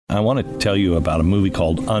I want to tell you about a movie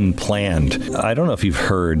called Unplanned. I don't know if you've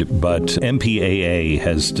heard, but MPAA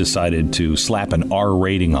has decided to slap an R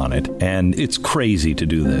rating on it, and it's crazy to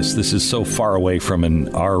do this. This is so far away from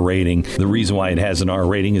an R rating. The reason why it has an R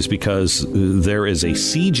rating is because there is a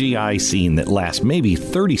CGI scene that lasts maybe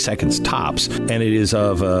 30 seconds tops, and it is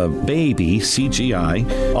of a baby,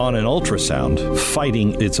 CGI, on an ultrasound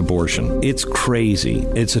fighting its abortion. It's crazy.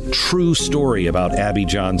 It's a true story about Abby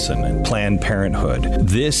Johnson and Planned Parenthood.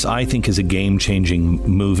 This, I think, is a game-changing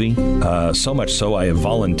movie. So much so, I have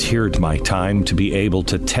volunteered my time to be able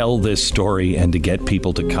to tell this story and to get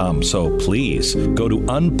people to come. So please, go to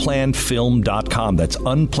unplannedfilm.com. That's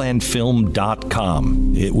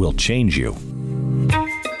unplannedfilm.com. It will change you.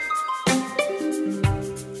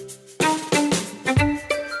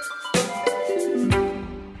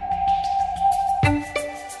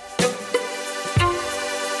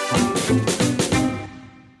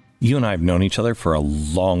 You and I have known each other for a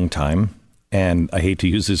long time, and I hate to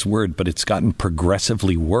use this word, but it's gotten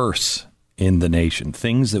progressively worse in the nation.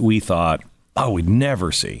 Things that we thought, we'd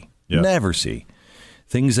never see, never see.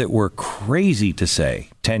 Things that were crazy to say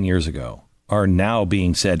 10 years ago are now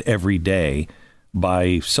being said every day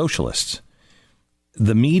by socialists.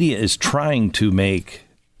 The media is trying to make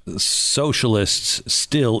socialists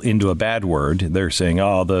still into a bad word. They're saying,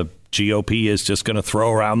 the GOP is just going to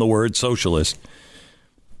throw around the word socialist.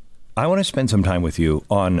 I want to spend some time with you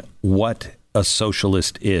on what a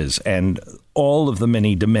socialist is and all of the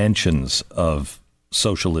many dimensions of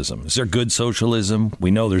socialism. Is there good socialism?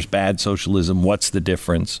 We know there's bad socialism. What's the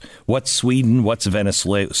difference? What's Sweden? What's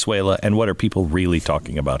Venezuela? And what are people really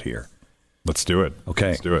talking about here? Let's do it.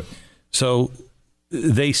 Okay. Let's do it. So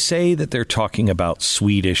they say that they're talking about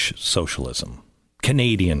Swedish socialism,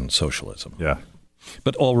 Canadian socialism. Yeah.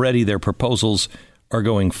 But already their proposals are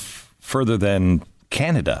going further than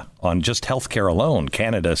Canada on just healthcare alone.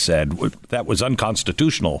 Canada said that was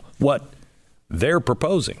unconstitutional. What they're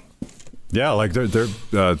proposing. Yeah, like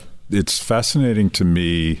it's fascinating to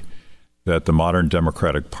me that the modern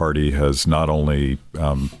Democratic Party has not only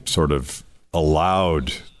sort of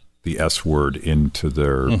allowed the S word into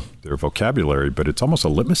their vocabulary, but it's almost a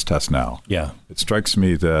litmus test now. Yeah, it strikes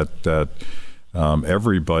me that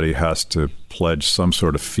everybody has to pledge some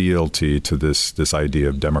sort of fealty to this idea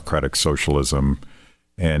of democratic socialism.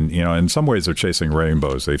 And, in some ways they're chasing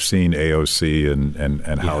rainbows. They've seen AOC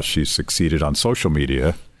and how she succeeded on social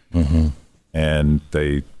media. Mm-hmm. And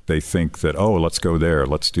they think that, let's go there,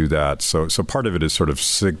 let's do that. So part of it is sort of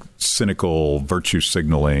cynical virtue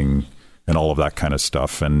signaling and all of that kind of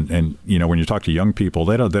stuff. And when you talk to young people,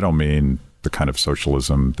 they don't mean the kind of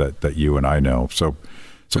socialism that you and I know. So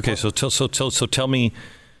tell me,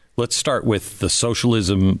 let's start with the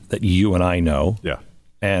socialism that you and I know. Yeah.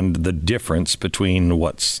 And the difference between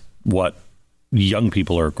what young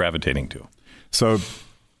people are gravitating to. So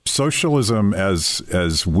socialism,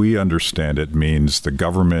 as we understand it, means the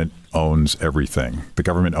government owns everything. The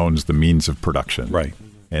government owns the means of production. Right.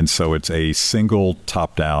 And so it's a single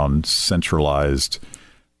top-down, centralized,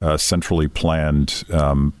 centrally planned,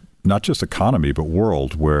 not just economy, but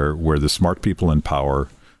world where the smart people in power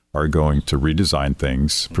are going to redesign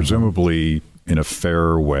things, presumably in a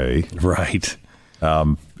fair way. Right.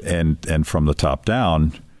 And from the top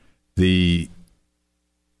down, the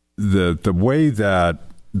way that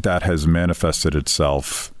has manifested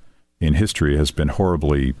itself in history has been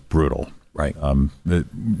horribly brutal. Right. The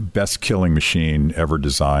best killing machine ever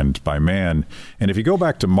designed by man. And if you go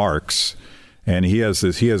back to Marx, and he has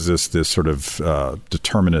this sort of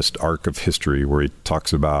determinist arc of history where he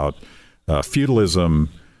talks about feudalism,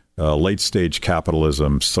 late stage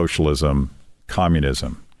capitalism, socialism,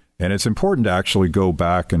 communism. And it's important to actually go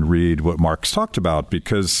back and read what Marx talked about,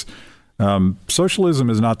 because socialism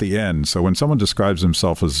is not the end. So when someone describes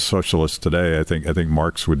himself as a socialist today, I think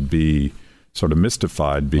Marx would be sort of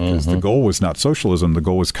mystified, because the goal was not socialism, the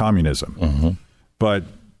goal was communism. But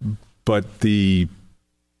the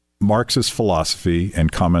Marxist philosophy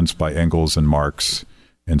and comments by Engels and Marx,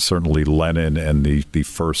 and certainly Lenin and the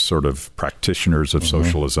first sort of practitioners of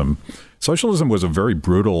socialism was a very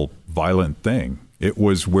brutal, violent thing. It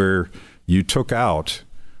was where you took out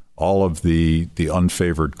all of the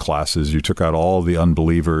unfavored classes, you took out all the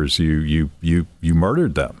unbelievers, you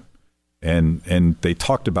murdered them. And they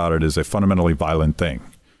talked about it as a fundamentally violent thing.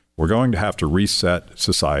 We're going to have to reset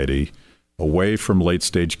society away from late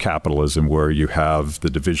stage capitalism, where you have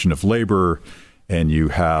the division of labor and you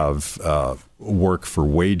have work for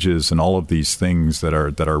wages and all of these things that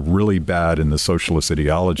are really bad in the socialist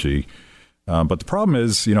ideology. But the problem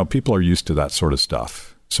is, people are used to that sort of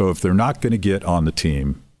stuff. So if they're not going to get on the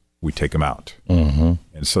team, we take them out. Mm-hmm.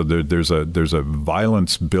 And so there's a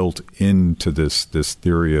violence built into this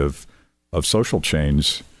theory of social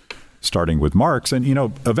change, starting with Marx. And,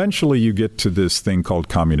 eventually you get to this thing called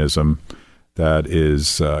communism that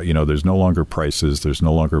is, there's no longer prices, there's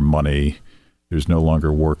no longer money, there's no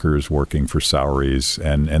longer workers working for salaries,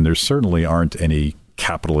 and there certainly aren't any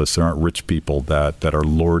capitalists, there aren't rich people that are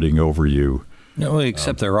lording over you. No,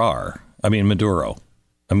 except there are. I mean, Maduro.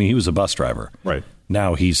 He was a bus driver. Right.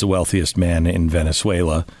 Now he's the wealthiest man in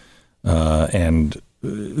Venezuela, and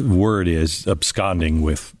word is absconding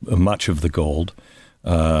with much of the gold.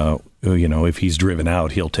 If he's driven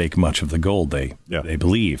out, he'll take much of the gold, they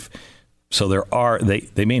believe. So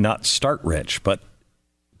they may not start rich, but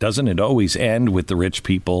doesn't it always end with the rich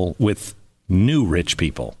people, with new rich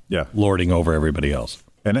people lording over everybody else?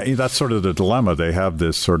 And that's sort of the dilemma. They have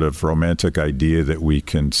this sort of romantic idea that we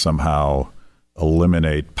can somehow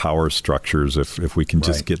eliminate power structures if we can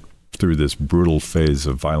just get through this brutal phase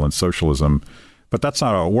of violent socialism. But that's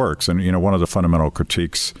not how it works. And, one of the fundamental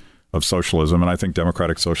critiques of socialism, and I think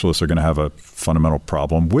democratic socialists are going to have a fundamental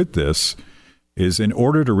problem with this, is in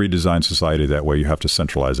order to redesign society that way, you have to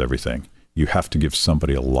centralize everything. You have to give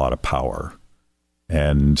somebody a lot of power.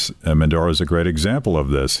 And Maduro is a great example of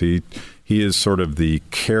this. He is sort of the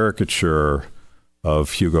caricature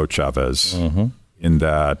of Hugo Chavez, in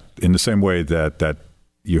the same way that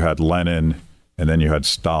you had Lenin and then you had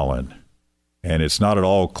Stalin. And it's not at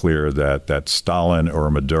all clear that Stalin or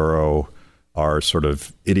Maduro are sort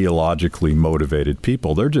of ideologically motivated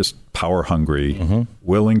people. They're just power hungry,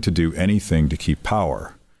 willing to do anything to keep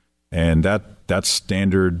power. And that's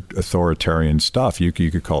standard authoritarian stuff. You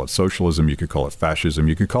could call it socialism, you could call it fascism,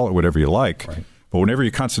 you could call it whatever you like. Right. But whenever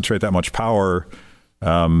you concentrate that much power,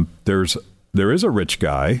 there is a rich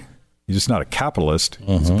guy. He's just not a capitalist.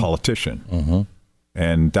 He's a politician.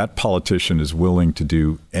 And that politician is willing to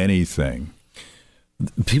do anything.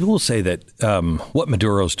 People will say that what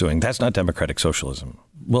Maduro's doing, that's not democratic socialism.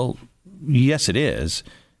 Well, yes, it is.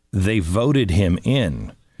 They voted him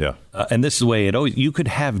in. Yeah. And this is the way it always, you could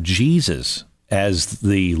have Jesus as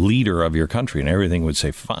the leader of your country and everything would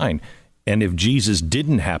say, fine. And if Jesus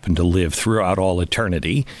didn't happen to live throughout all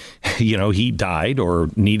eternity, he died or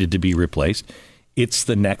needed to be replaced, it's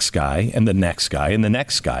the next guy and the next guy and the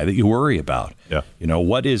next guy that you worry about. Yeah.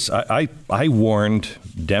 I warned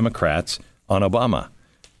Democrats on Obama,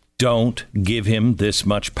 don't give him this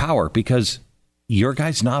much power because your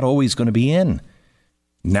guy's not always going to be in.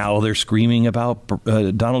 Now they're screaming about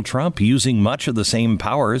Donald Trump using much of the same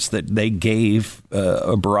powers that they gave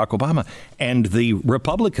Barack Obama. And the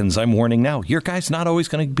Republicans, I'm warning now, your guy's not always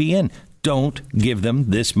going to be in. Don't give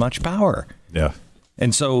them this much power. Yeah.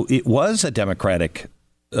 And so it was a democratic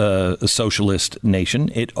socialist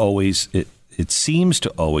nation. It seems to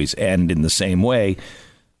always end in the same way,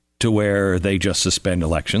 to where they just suspend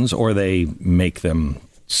elections or they make them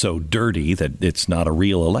so dirty that it's not a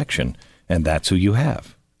real election. And that's who you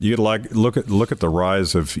have. You look at the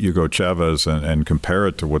rise of Hugo Chavez and compare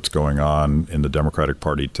it to what's going on in the Democratic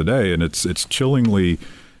Party today, and it's chillingly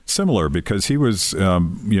similar because he was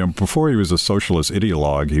before he was a socialist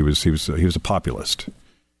ideologue, he was a populist.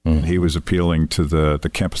 And he was appealing to the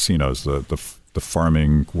campesinos, the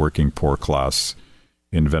farming working poor class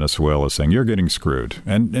in Venezuela, saying you're getting screwed,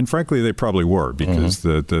 and frankly they probably were because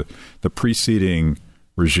the preceding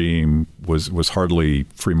regime was hardly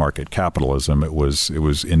free market capitalism. It was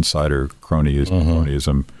insider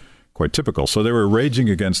cronyism, quite typical. So they were raging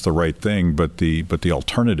against the right thing, but the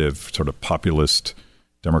alternative sort of populist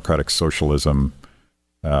democratic socialism,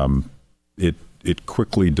 it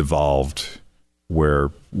quickly devolved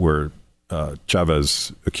where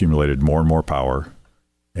Chavez accumulated more and more power,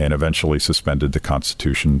 and eventually suspended the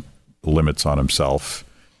Constitution limits on himself.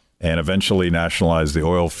 And eventually nationalized the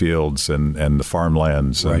oil fields and the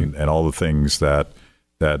farmlands and all the things that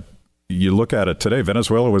you look at it today.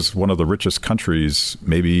 Venezuela was one of the richest countries,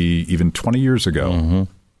 maybe even 20 years ago.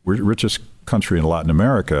 We're the richest country in Latin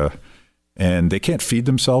America, and they can't feed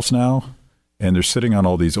themselves now. And they're sitting on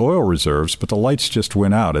all these oil reserves, but the lights just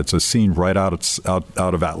went out. It's a scene right out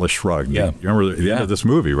of Atlas Shrugged. Yeah. You remember the end of this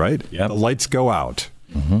movie, right? Yeah. The lights go out.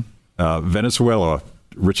 Venezuela,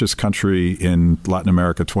 richest country in Latin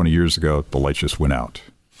America 20 years ago, the lights just went out.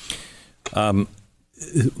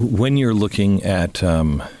 When you're looking at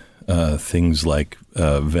things like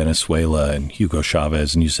Venezuela and Hugo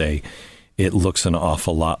Chavez, and you say it looks an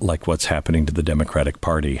awful lot like what's happening to the Democratic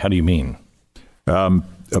Party, how do you mean?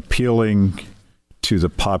 Appealing to the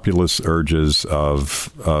populist urges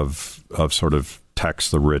of sort of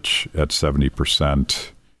tax the rich at 70%,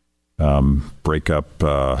 break up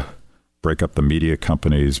break up the media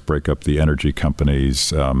companies, break up the energy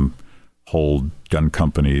companies, hold gun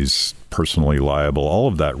companies personally liable. All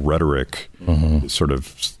of that rhetoric is sort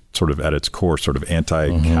of at its core, sort of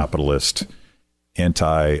anti-capitalist,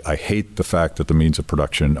 I hate the fact that the means of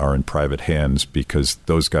production are in private hands because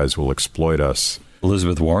those guys will exploit us.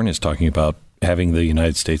 Elizabeth Warren is talking about having the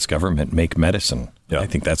United States government make medicine. Yeah. I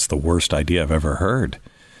think that's the worst idea I've ever heard,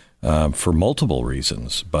 for multiple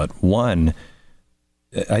reasons. But one,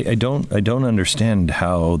 I don't understand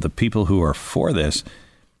how the people who are for this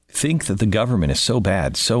think that the government is so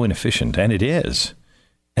bad, so inefficient, and it is,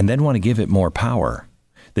 and then want to give it more power.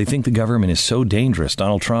 They think the government is so dangerous.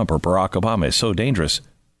 Donald Trump or Barack Obama is so dangerous.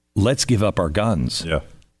 Let's give up our guns. Yeah.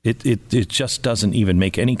 It just doesn't even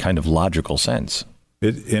make any kind of logical sense.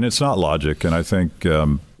 And it's not logic. And I think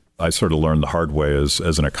I sort of learned the hard way as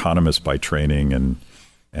an economist by training. And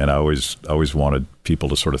I always wanted people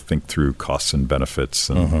to sort of think through costs and benefits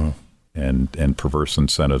and perverse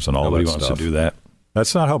incentives and all Nobody that stuff. Nobody wants to do that.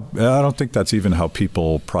 That's not how, I don't think that's even how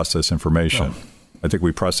people process information. No. I think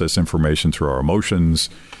we process information through our emotions,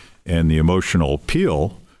 and the emotional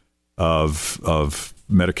appeal of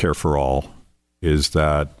Medicare for all is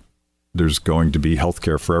that there's going to be health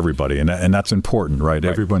care for everybody. And that's important, right?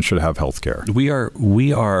 Everyone should have health care. We are,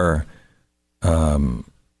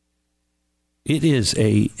 it is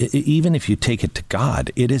even if you take it to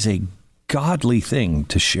God, it is a godly thing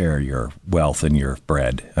to share your wealth and your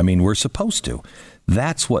bread. I mean, we're supposed to.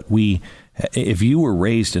 That's what if you were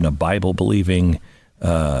raised in a Bible-believing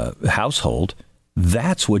household,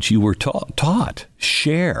 that's what you were taught.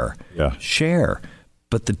 Share. Yeah. Share.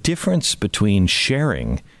 But the difference between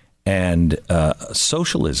sharing and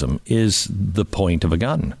socialism is the point of a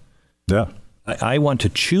gun. Yeah. I want to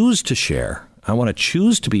choose to share. I want to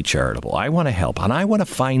choose to be charitable. I want to help. And I want to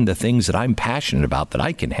find the things that I'm passionate about that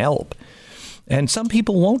I can help. And some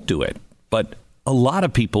people won't do it, but a lot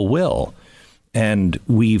of people will. And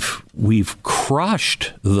we've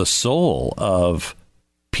crushed the soul of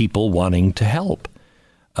people wanting to help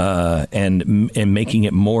and making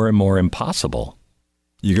it more and more impossible.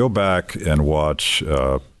 You go back and watch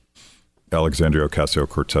Alexandria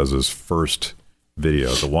Ocasio-Cortez's first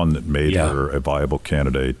video, the one that made her a viable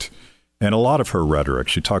candidate. And a lot of her rhetoric,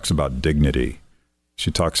 she talks about dignity. She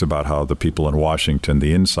talks about how the people in Washington,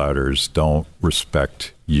 the insiders, don't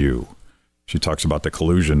respect you. She talks about the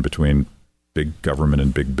collusion between big government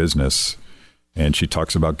and big business. And she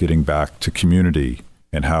talks about getting back to community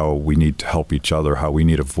and how we need to help each other, how we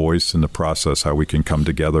need a voice in the process, how we can come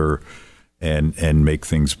together and make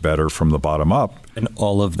things better from the bottom up. And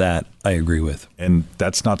all of that I agree with. And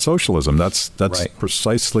that's not socialism. That's right.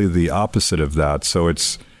 Precisely the opposite of that. So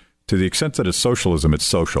it's, to the extent that it's socialism, it's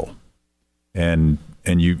social. And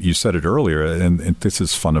you said it earlier, and this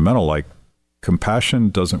is fundamental, like compassion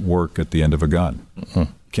doesn't work at the end of a gun. You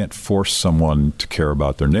can't force someone to care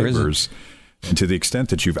about their neighbors. And to the extent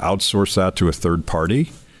that you've outsourced that to a third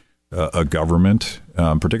party, a government,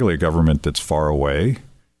 particularly a government that's far away,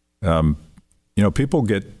 people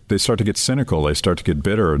they start to get cynical. They start to get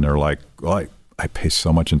bitter, and they're like, well, I pay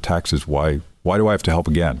so much in taxes. Why do I have to help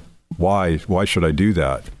again? Why should I do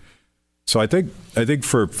that? So I think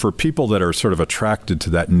for people that are sort of attracted to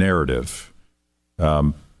that narrative,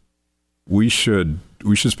 we should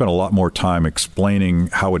spend a lot more time explaining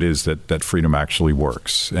how it is that freedom actually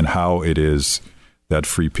works and how it is that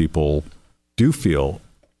free people do feel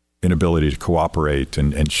an ability to cooperate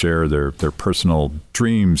and share their personal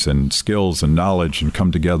dreams and skills and knowledge and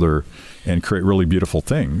come together and create really beautiful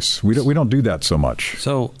things. We don't do that so much.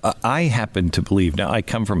 So I happen to believe, now I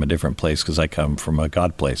come from a different place because I come from a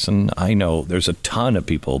God place, and I know there's a ton of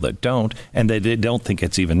people that don't, and they don't think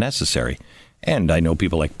it's even necessary. And I know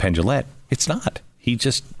people like Penn Jillette. It's not. He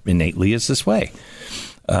just innately is this way.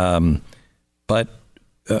 But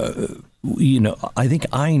I think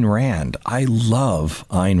Ayn Rand, I love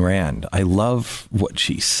Ayn Rand. I love what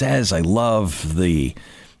she says. I love the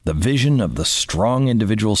vision of the strong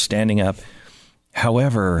individual standing up.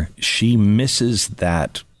 However, she misses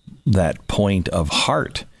that point of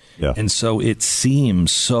heart. Yeah. And so it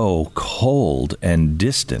seems so cold and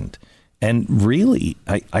distant. And really,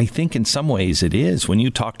 I think in some ways it is. When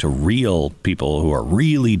you talk to real people who are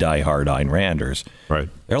really diehard Ayn Randers, right,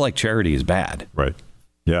 they're like charity is bad. Right.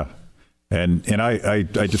 Yeah. And I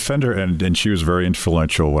defend her, and she was very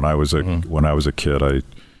influential when I was a kid.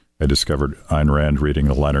 I discovered Ayn Rand reading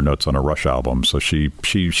the liner notes on a Rush album. So she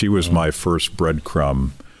was my first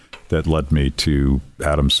breadcrumb that led me to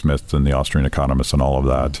Adam Smith and the Austrian economists and all of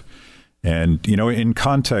that. And, in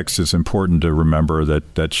context, it's important to remember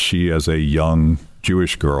that she, as a young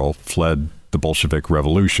Jewish girl, fled the Bolshevik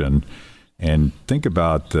Revolution And think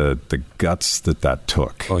about the guts that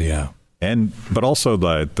took. Oh, yeah. But also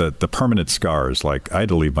the permanent scars. Like, I had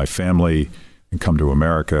to leave my family and come to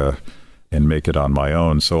America and make it on my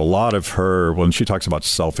own. So a lot of her, when she talks about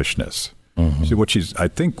selfishness, see, I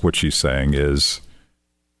think what she's saying is,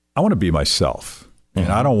 I want to be myself. And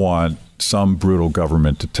I don't want some brutal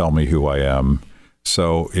government to tell me who I am.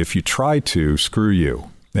 So if you try to, screw you.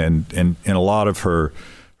 And a lot of her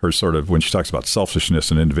sort of, when she talks about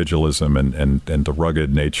selfishness and individualism and the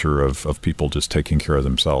rugged nature of people just taking care of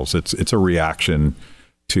themselves, it's a reaction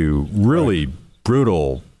to really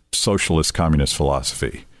brutal socialist communist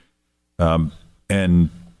philosophy. And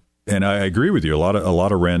I agree with you. A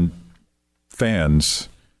lot of Rand fans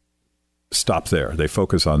stop there. They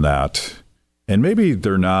focus on that. And maybe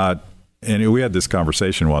they're not, and we had this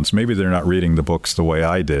conversation once, maybe they're not reading the books the way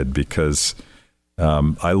I did, because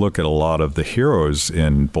I look at a lot of the heroes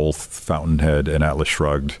in both Fountainhead and Atlas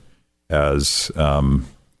Shrugged as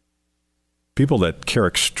people that care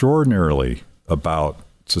extraordinarily about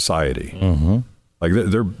society. Like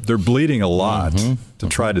they're bleeding a lot to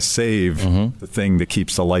try to save the thing that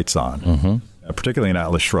keeps the lights on. Particularly in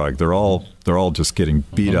Atlas Shrugged, they're all just getting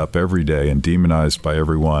beat up every day and demonized by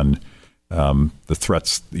everyone. The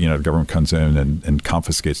threats, the government comes in and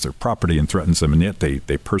confiscates their property and threatens them, and yet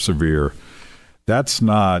they persevere. That's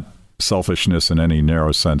not selfishness in any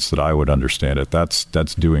narrow sense that I would understand it. That's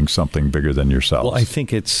doing something bigger than yourself. Well, I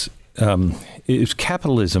think it's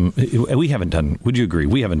capitalism. We haven't done. Would you agree?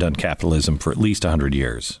 We haven't done capitalism for at least 100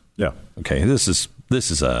 years. Yeah. Okay. This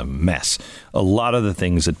is a mess. A lot of the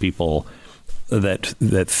things that people that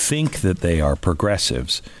think that they are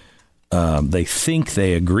progressives, they think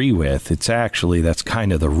they agree with. That's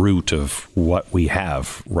kind of the root of what we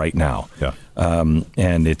have right now. Yeah.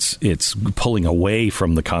 And it's pulling away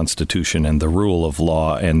from the Constitution and the rule of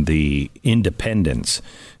law and the independence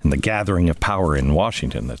and the gathering of power in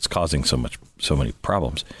Washington that's causing so many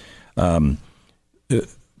problems. But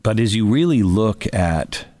as you really look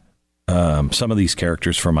at some of these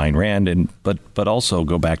characters from Ayn Rand, but also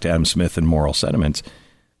go back to Adam Smith and Moral Sentiments,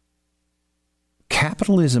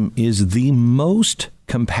 capitalism is the most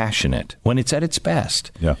compassionate when it's at its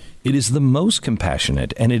best. Yeah. It is the most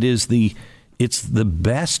compassionate, and it's the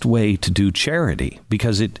best way to do charity,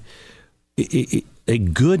 because a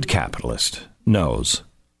good capitalist knows,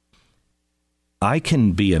 I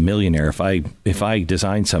can be a millionaire if I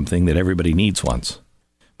design something that everybody needs once,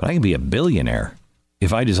 but I can be a billionaire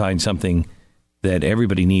if I design something that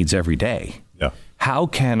everybody needs every day. Yeah. How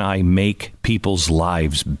can I make people's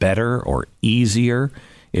lives better or easier?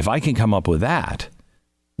 If I can come up with that,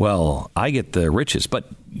 well, I get the riches. But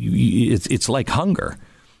it's like hunger.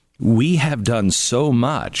 We have done so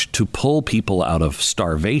much to pull people out of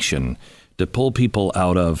starvation, to pull people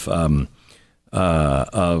out of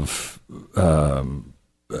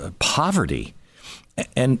poverty.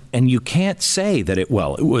 And you can't say that it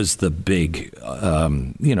was the big,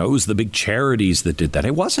 it was the big charities that did that.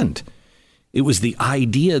 It wasn't. It was the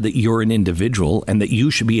idea that you're an individual and that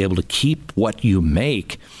you should be able to keep what you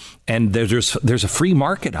make. And there's a free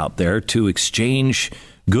market out there to exchange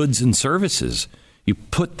goods and services. You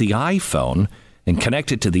put the iPhone and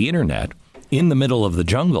connect it to the internet in the middle of the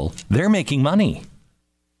jungle. They're making money.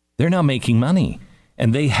 They're now making money.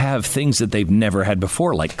 And they have things that they've never had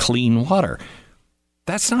before, like clean water.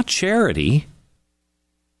 That's not charity.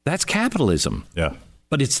 That's capitalism. Yeah.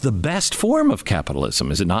 But it's the best form of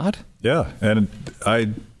capitalism, is it not? Yeah. And I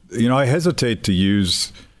hesitate to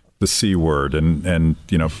use the C word. And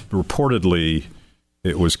reportedly,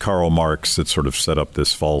 it was Karl Marx that sort of set up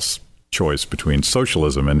this false choice between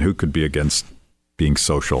socialism and who could be against being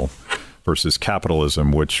social versus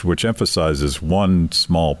capitalism, which emphasizes one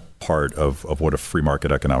small part of what a free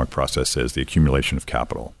market economic process is, the accumulation of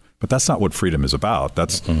capital. But that's not what freedom is about.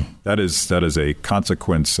 That is a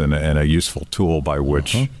consequence and a useful tool by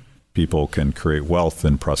which people can create wealth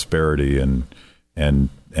and prosperity and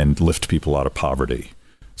lift people out of poverty.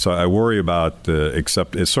 So I worry about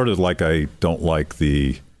except it's sort of like I don't like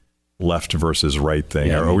the left versus right thing.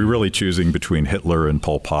 Yeah, are we really choosing between Hitler and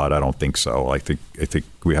Pol Pot? I don't think so. I think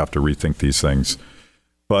we have to rethink these things.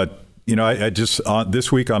 But I just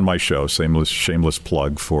this week on my show, shameless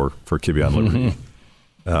plug for Kibbe on Liberty.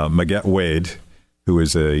 Maguette Wade, who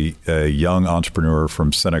is a young entrepreneur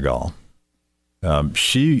from Senegal, if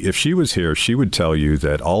she was here, she would tell you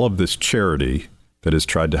that all of this charity that has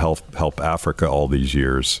tried to help Africa all these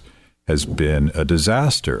years has been a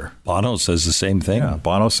disaster. Bono says the same thing. Yeah,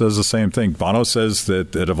 Bono says the same thing. Bono says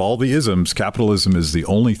that of all the isms, capitalism is the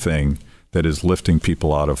only thing that is lifting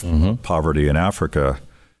people out of poverty in Africa.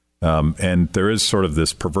 And there is sort of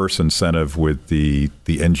this perverse incentive with the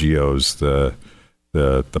NGOs,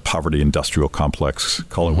 the poverty industrial complex,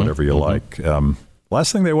 call it whatever you like.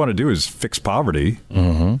 Last thing they want to do is fix poverty,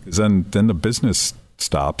 because then the business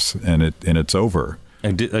stops and it's over.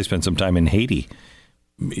 I spent some time in Haiti.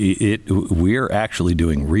 We're actually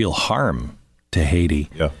doing real harm to Haiti,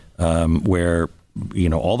 where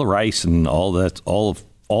all the rice and all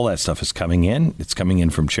that stuff is coming in. It's coming in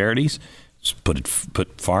from charities. Put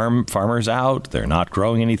farmers out. They're not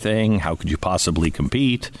growing anything. How could you possibly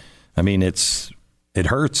compete? I mean, it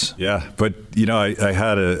hurts. Yeah, but I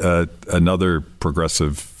had another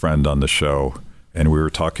progressive friend on the show, and we were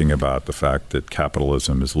talking about the fact that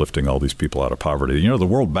capitalism is lifting all these people out of poverty. The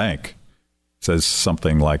World Bank says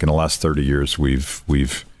something like in the last 30 years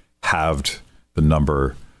we've halved the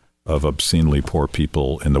number of obscenely poor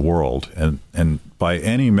people in the world, and by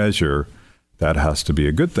any measure, that has to be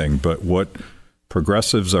a good thing. But what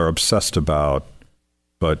progressives are obsessed about,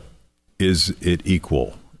 but is it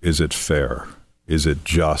equal? Is it fair? Is it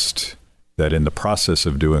just that in the process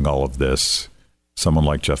of doing all of this, someone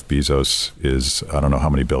like Jeff Bezos is, I don't know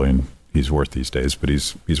how many billion he's worth these days, but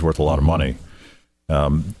he's worth a lot of money.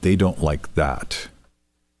 They don't like that.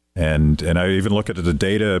 And I even look at the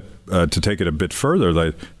data to take it a bit further.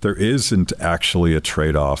 Like, there isn't actually a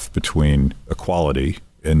trade-off between equality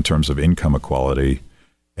in terms of income equality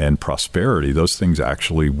and prosperity. Those things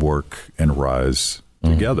actually work and rise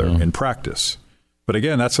together in practice. But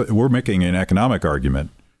again, we're making an economic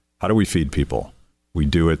argument. How do we feed people? We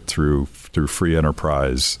do it through free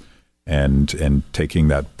enterprise and taking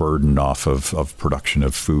that burden off of production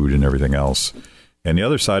of food and everything else. And the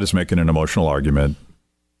other side is making an emotional argument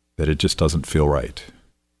that it just doesn't feel right.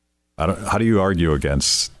 How do you argue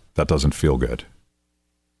against that doesn't feel good?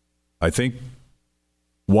 I think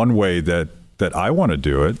one way that I want to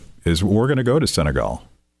do it is we're going to go to Senegal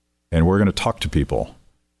and we're going to talk to people.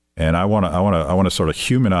 And I want to sort of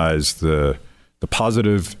humanize the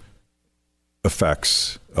positive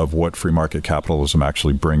effects of what free market capitalism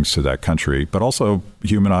actually brings to that country, but also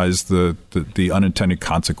humanize the unintended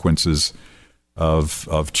consequences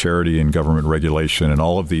of charity and government regulation and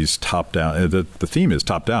all of these top-down. The theme is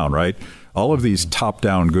top-down, right? All of these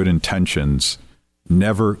top-down good intentions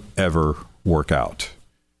never ever work out.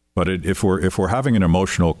 But if we're having an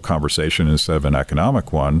emotional conversation instead of an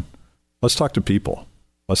economic one, let's talk to people.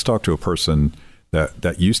 Let's talk to a person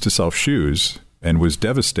that used to sell shoes and was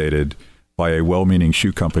devastated by a well-meaning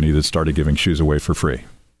shoe company that started giving shoes away for free.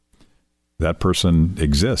 That person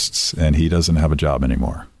exists, and he doesn't have a job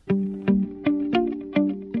anymore.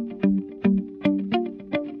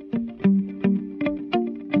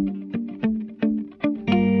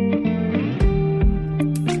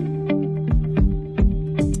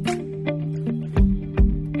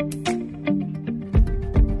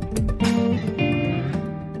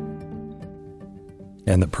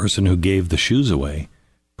 And the person who gave the shoes away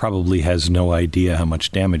probably has no idea how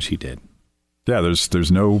much damage he did. Yeah,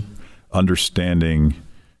 there's no understanding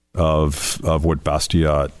of what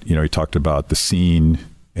Bastiat, he talked about the seen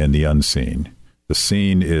and the unseen. The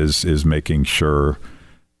seen is making sure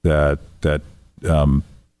that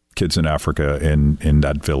kids in Africa in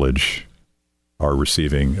that village are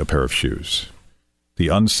receiving a pair of shoes. The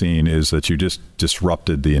unseen is that you just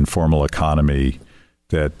disrupted the informal economy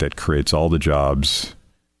that creates all the jobs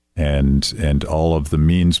and all of the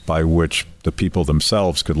means by which the people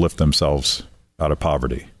themselves could lift themselves out of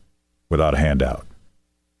poverty without a handout.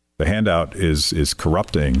 The handout is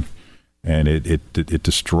corrupting, and it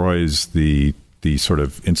destroys the sort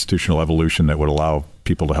of institutional evolution that would allow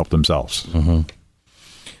people to help themselves. Mm-hmm.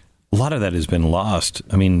 A lot of that has been lost.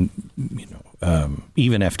 I mean,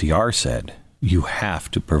 even FDR said you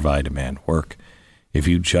have to provide a man work. If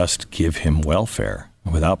you just give him welfare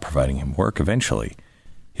without providing him work, eventually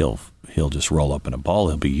he'll just roll up in a ball.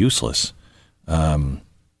 He'll be useless. I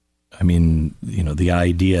mean, the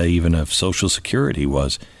idea even of Social Security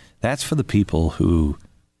was that's for the people who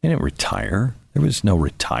didn't retire. There was no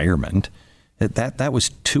retirement. That was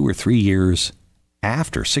 2 or 3 years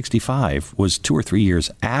after. 65 was 2 or 3 years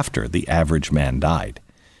after the average man died.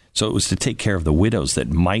 So it was to take care of the widows that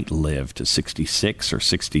might live to 66 or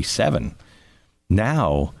 67.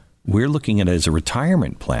 Now we're looking at it as a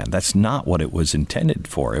retirement plan. That's not what it was intended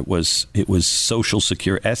for. It was Social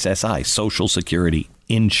Security, SSI, Social Security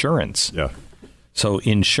insurance. Yeah. So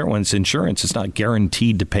insurance is not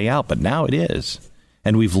guaranteed to pay out, but now it is.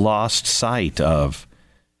 And we've lost sight of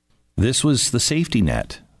this was the safety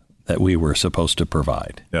net that we were supposed to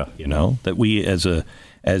provide. Yeah. That we as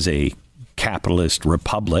a capitalist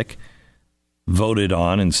republic voted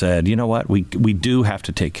on and said, you know what, we do have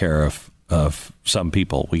to take care of of some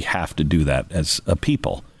people. We have to do that as a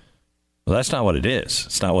people. Well, that's not what it is.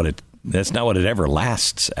 That's not what it ever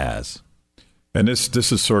lasts as. And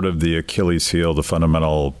this is sort of the Achilles heel, the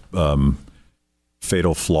fundamental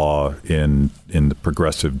fatal flaw in the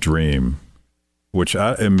progressive dream, which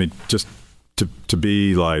I mean, just to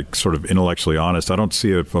be like sort of intellectually honest, I don't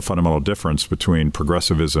see a fundamental difference between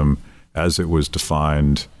progressivism as it was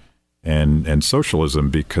defined and socialism,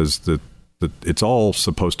 because it's all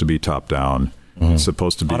supposed to be top down. Mm-hmm. It's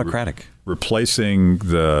supposed to be autocratic, replacing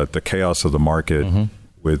the chaos of the market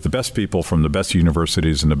with the best people from the best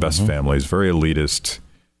universities and the best families. Very elitist.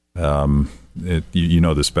 You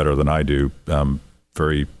know this better than I do.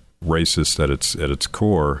 Very racist at its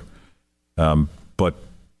core. But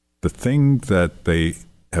the thing that they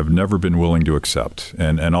have never been willing to accept,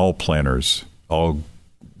 and all planners, all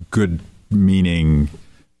good-meaning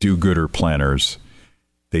do-gooder planners,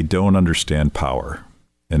 they don't understand power,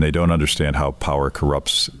 and they don't understand how power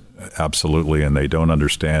corrupts absolutely, and they don't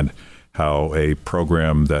understand how a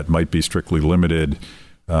program that might be strictly limited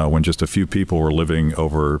when just a few people were living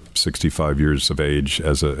over 65 years of age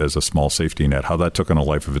as a small safety net, how that took on a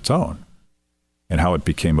life of its own, and how it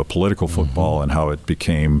became a political football, and how it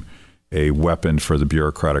became a weapon for the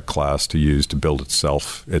bureaucratic class to use to build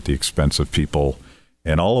itself at the expense of people.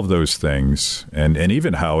 And all of those things, and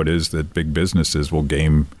even how it is that big businesses will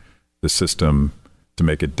game the system to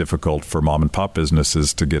make it difficult for mom and pop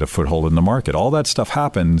businesses to get a foothold in the market. All that stuff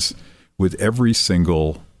happens with every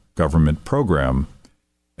single government program.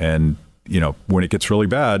 And, when it gets really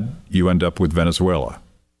bad, you end up with Venezuela.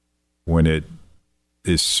 When it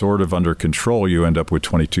is sort of under control, you end up with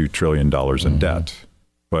 $22 trillion in debt.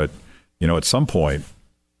 But, at some point,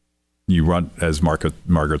 you run, as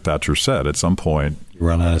Margaret Thatcher said, at some point, you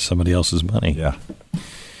run out of somebody else's money. Yeah.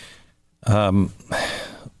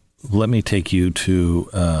 Let me take you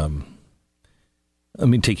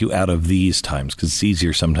out of these times, because it's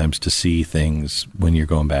easier sometimes to see things when you're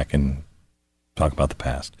going back and talk about the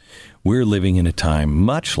past. We're living in a time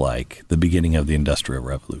much like the beginning of the Industrial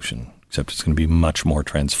Revolution, except it's going to be much more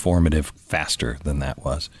transformative, faster than that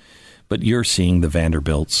was. But you're seeing the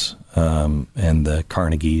Vanderbilts and the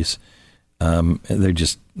Carnegies. They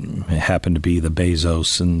just happen to be the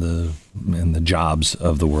Bezos and the Jobs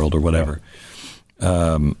of the world, or whatever.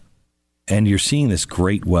 And you're seeing this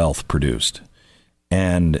great wealth produced,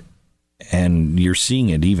 and you're seeing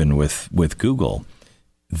it even with Google,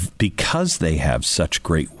 because they have such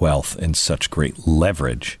great wealth and such great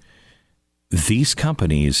leverage. These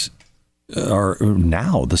companies are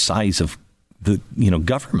now the size of the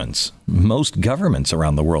governments. Most governments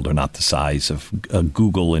around the world are not the size of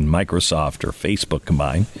Google and Microsoft or Facebook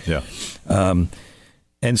combined. Yeah.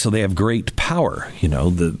 And so they have great power.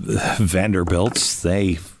 The Vanderbilts,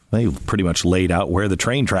 they pretty much laid out where the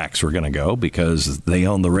train tracks were going to go, because they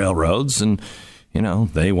own the railroads, and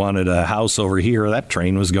they wanted a house over here, that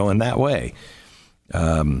train was going that way.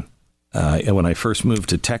 And when I first moved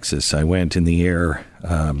to Texas, I went in the air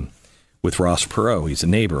with Ross Perot. He's a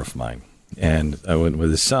neighbor of mine. And I went with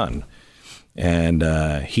his son, and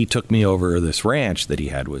he took me over this ranch that he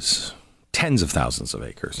had, was tens of thousands of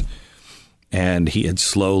acres, and he had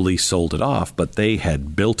slowly sold it off. But they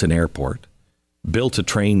had built an airport, built a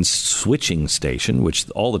train switching station, which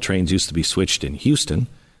all the trains used to be switched in Houston.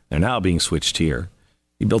 They're now being switched here.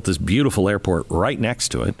 He built this beautiful airport right next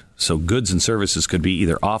to it, so goods and services could be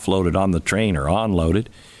either offloaded on the train or onloaded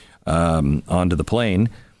onto the plane.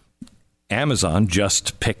 Amazon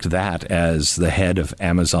just picked that as the head of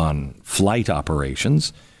Amazon flight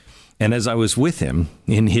operations. And as I was with him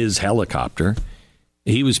in his helicopter,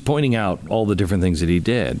 he was pointing out all the different things that he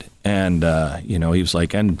did. And, he was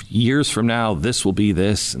like, and years from now, this will be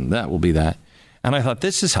this and that will be that. And I thought,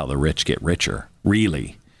 this is how the rich get richer,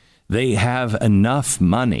 really. They have enough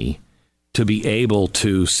money to be able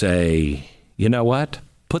to say, you know what,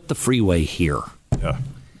 put the freeway here. Yeah.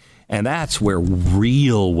 And that's where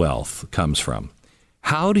real wealth comes from.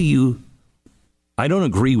 I don't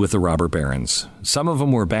agree with the robber barons. Some of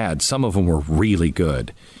them were bad. Some of them were really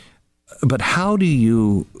good. But how do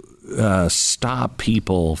you stop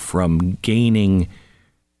people from gaining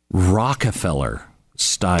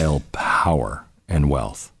Rockefeller-style power and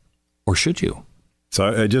wealth? Or should you?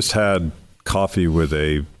 So I just had coffee with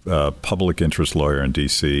a public interest lawyer in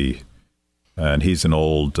D.C., and he's an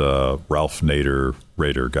old Ralph Nader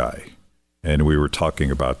Raider guy. And we were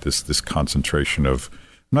talking about this concentration of,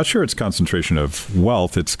 I'm not sure it's concentration of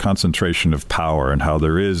wealth, it's concentration of power, and how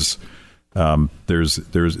there is an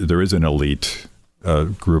elite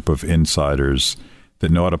group of insiders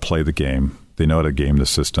that know how to play the game. They know how to game the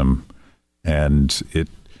system. And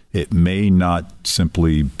it may not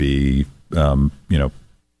simply be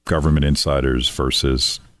government insiders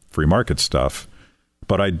versus free market stuff.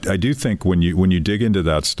 But I do think when you dig into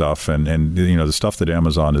that stuff and the stuff that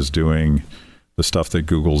Amazon is doing, the stuff that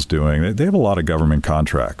Google's doing, they have a lot of government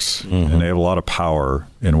contracts and they have a lot of power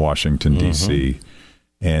in Washington, D.C.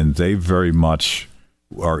 And they very much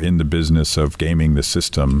are in the business of gaming the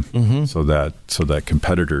system so that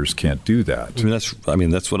competitors can't do that. That's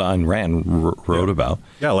what Ayn Rand wrote about.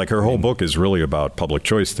 Yeah, like her whole book is really about public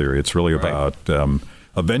choice theory. It's really about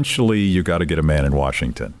eventually you got to get a man in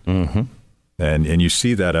Washington. And you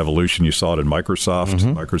see that evolution. You saw it in Microsoft.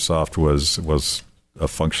 Microsoft was a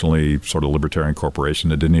functionally sort of libertarian corporation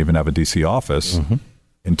that didn't even have a D.C. office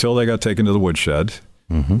until they got taken to the woodshed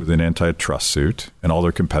with an antitrust suit, and all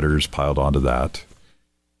their competitors piled onto that.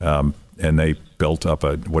 And they built up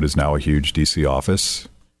what is now a huge D.C. office.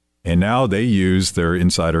 And now they use their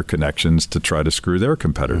insider connections to try to screw their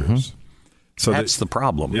competitors. So that's the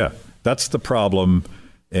problem. Yeah, that's the problem.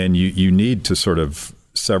 And you need to sort of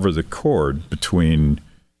sever the cord between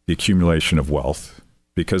the accumulation of wealth,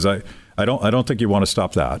 because I don't think you want to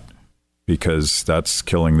stop that, because that's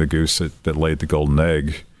killing the goose that laid the golden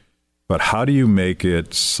egg. But how do you make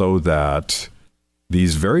it so that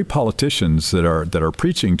these very politicians that are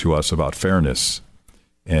preaching to us about fairness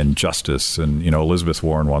and justice, and Elizabeth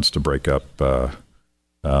Warren wants to break up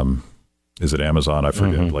is it Amazon? I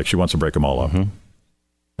forget. Like, she wants to break them all up.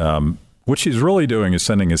 What she's really doing is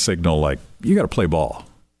sending a signal like, you got to play ball.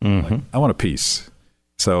 Like, I want a piece.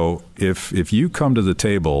 So if you come to the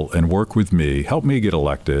table and work with me, help me get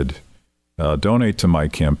elected, donate to my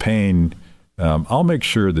campaign, I'll make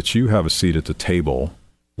sure that you have a seat at the table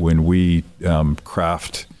when we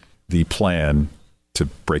craft the plan to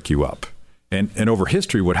break you up. And over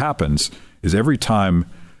history, what happens is every time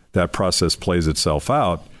that process plays itself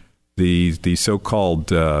out, the so-called,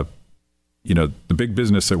 the big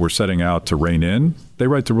business that we're setting out to rein in, they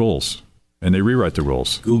write the rules and they rewrite the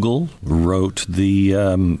rules. Google wrote the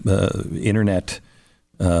internet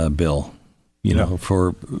bill,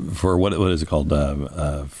 for what is it called?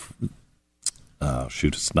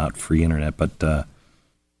 It's not free internet, but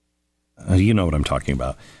you know what I'm talking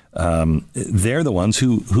about. They're the ones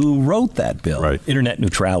who wrote that bill, right? Internet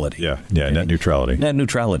neutrality. Yeah, net neutrality. Net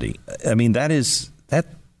neutrality. I mean, that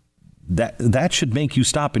should make you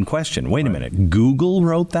stop and question. Wait a minute, Google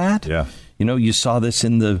wrote that? Yeah. You saw this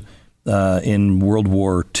in World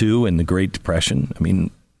War II and the Great Depression. I mean,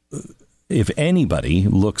 if anybody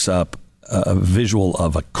looks up a visual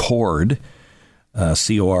of a cord,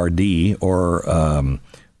 CORD,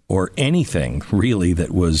 or anything really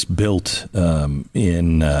that was built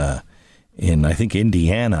in I think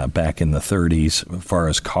Indiana back in the 30s, as far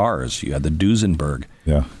as cars, you had the Duesenberg.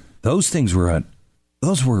 Yeah, those things were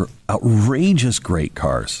outrageous great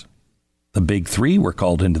cars. The big three were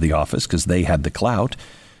called into the office because they had the clout.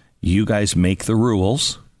 You guys make the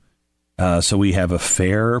rules, so we have a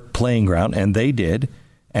fair playing ground, and they did,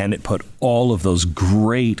 and it put all of those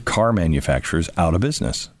great car manufacturers out of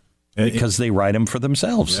business. Because they write them for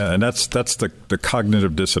themselves. Yeah, and that's the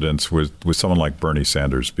cognitive dissonance with someone like Bernie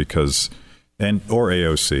Sanders, or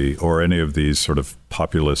AOC, or any of these sort of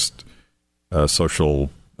populist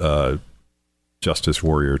social justice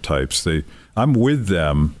warrior types. I'm with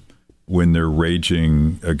them when they're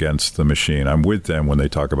raging against the machine. I'm with them when they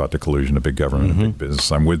talk about the collusion of big government and big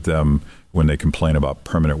business. I'm with them when they complain about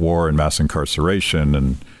permanent war and mass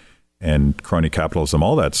incarceration and crony capitalism,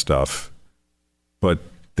 all that stuff. But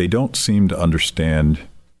they don't seem to understand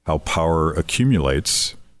how power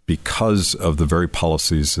accumulates because of the very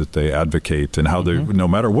policies that they advocate, and how they, no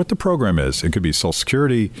matter what the program is, it could be Social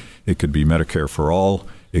Security, it could be Medicare for all,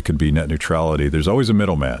 it could be net neutrality. There's always a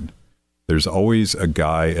middleman. There's always a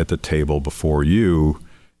guy at the table before you,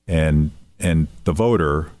 and the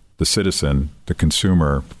voter, the citizen, the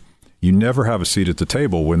consumer. You never have a seat at the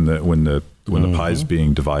table when the pie is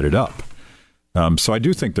being divided up. So I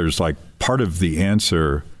do think there's like part of the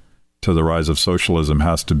answer to the rise of socialism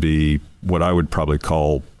has to be what I would probably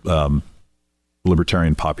call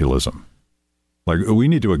libertarian populism. Like, we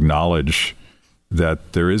need to acknowledge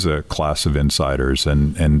that there is a class of insiders,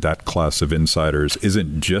 and that class of insiders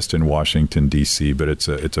isn't just in Washington, D.C., but it's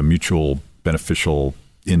a mutual beneficial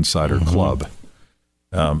insider club.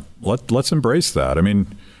 Let's embrace that. I mean,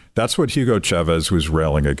 that's what Hugo Chavez was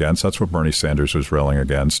railing against. That's what Bernie Sanders was railing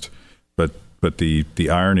against. But the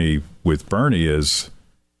irony with Bernie is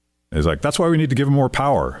like, that's why we need to give him more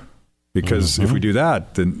power, because if we do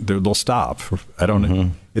that, then they'll stop. I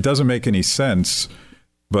don't. It doesn't make any sense.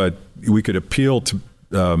 But we could appeal to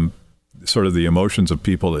sort of the emotions of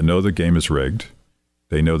people that know the game is rigged.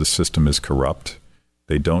 They know the system is corrupt.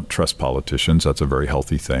 They don't trust politicians. That's a very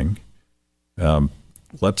healthy thing.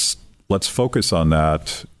 Let's focus on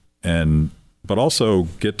that, but also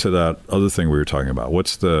get to that other thing we were talking about.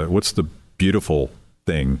 What's the beautiful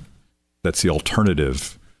thing that's the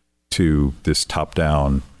alternative to this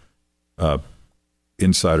top-down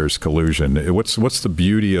insiders collusion? What's the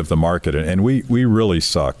beauty of the market? And we really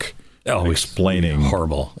suck at explaining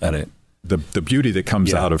horrible at it. The beauty that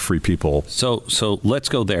comes out of free people. So let's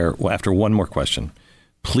go there after one more question.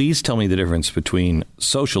 Please tell me the difference between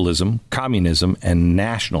socialism, communism, and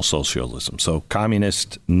national socialism. So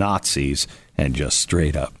communist Nazis and just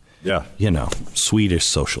straight up, Swedish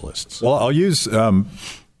socialists. Well, I'll use,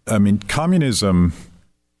 communism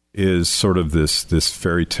is sort of this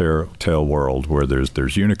fairy tale world where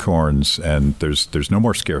there's unicorns and there's no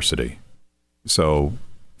more scarcity. So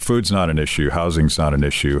food's not an issue, housing's not an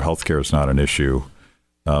issue, healthcare is not an issue.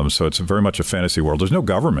 So it's very much a fantasy world. There's no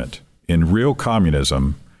government. In real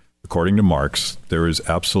communism, according to Marx, there is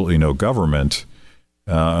absolutely no government.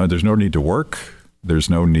 There's no need to work. There's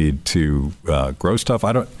no need to grow stuff.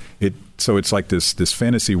 So it's like this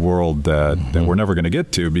fantasy world that we're never going to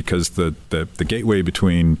get to, because the gateway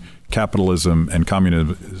between capitalism and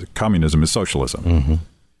communism is socialism. Mm-hmm.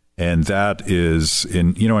 And that is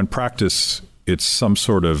in practice, it's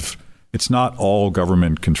not all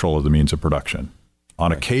government control of the means of production.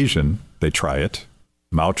 On occasion, they try it.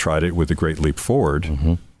 Mao tried it with the Great Leap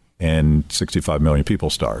Forward, and 65 million people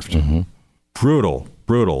starved. Mm-hmm.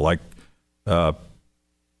 Brutal. Like Pol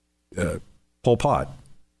Pot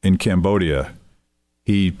in Cambodia,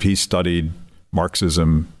 he studied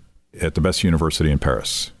Marxism at the best university in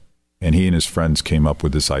Paris, and he and his friends came up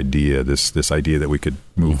with this idea that we could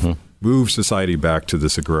move society back to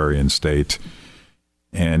this agrarian state,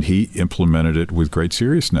 and he implemented it with great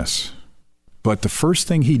seriousness. But the first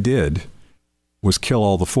thing he did was kill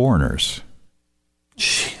all the foreigners.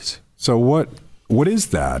 Jeez. So what is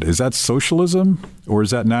that? Is that socialism, or is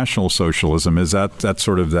that national socialism? Is that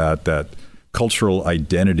sort of that cultural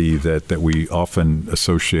identity that we often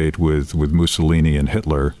associate with Mussolini and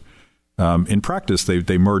Hitler? In practice,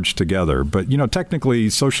 they merge together. But technically,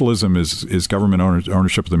 socialism is government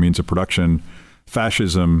ownership of the means of production.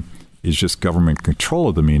 Fascism is just government control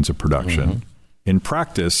of the means of production. Mm-hmm. In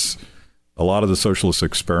practice, a lot of the socialist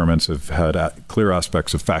experiments have had clear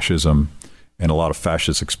aspects of fascism, and a lot of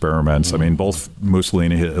fascist experiments. Mm-hmm. I mean, both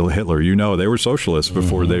Mussolini and Hitler, they were socialists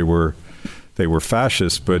before they were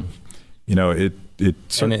fascists. But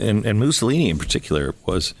and Mussolini in particular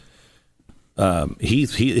was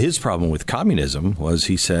his problem with communism was,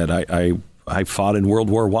 he said, I fought in World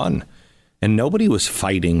War I, and nobody was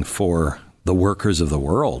fighting for the workers of the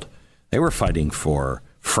world. They were fighting for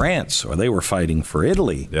France, or they were fighting for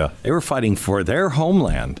Italy. Yeah. They were fighting for their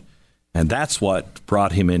homeland. And that's what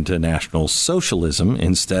brought him into National Socialism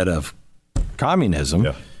instead of communism.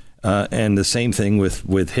 Yeah. And the same thing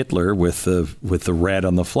with Hitler, with the red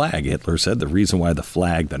on the flag. Hitler said the reason why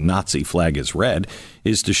the Nazi flag is red,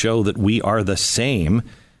 is to show that we are the same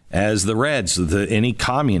as the Reds. Any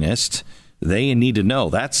communist, they need to know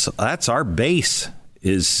that's our base,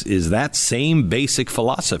 is that same basic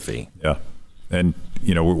philosophy. Yeah. And,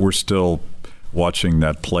 we're still watching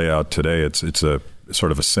that play out today. It's a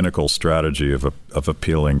sort of a cynical strategy of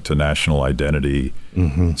appealing to national identity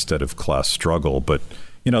instead of class struggle. But,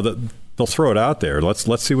 they'll throw it out there.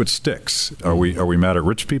 Let's see what sticks. Are we mad at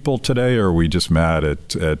rich people today, or are we just mad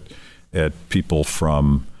at people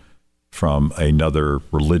from another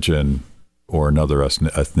religion or another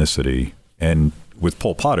ethnicity? And with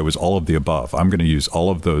Pol Pot, it was all of the above. I'm going to use all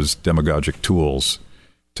of those demagogic tools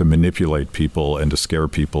to manipulate people and to scare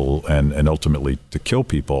people and ultimately to kill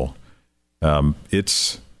people. It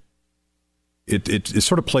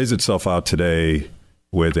sort of plays itself out today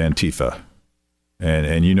with Antifa.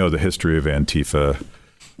 And the history of Antifa.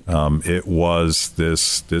 It was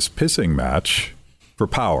this pissing match for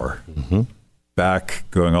power,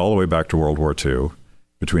 going all the way back to World War II,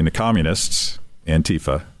 between the communists,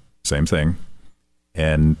 Antifa, same thing,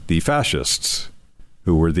 and the fascists,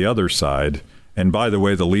 who were the other side. And by the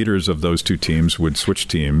way, the leaders of those two teams would switch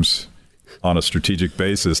teams on a strategic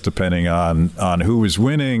basis, depending on who was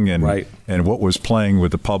winning and what was playing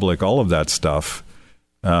with the public, all of that stuff.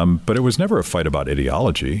 But it was never a fight about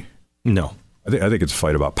ideology. No, I think it's a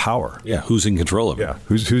fight about power. Yeah, who's in control of it? Yeah,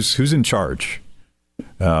 who's in charge?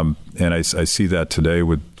 And I see that today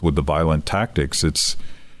with the violent tactics.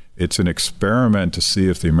 It's an experiment to see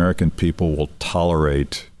if the American people will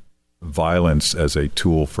tolerate violence as a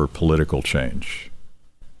tool for political change.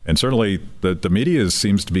 And certainly the media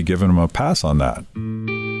seems to be giving them a pass on that.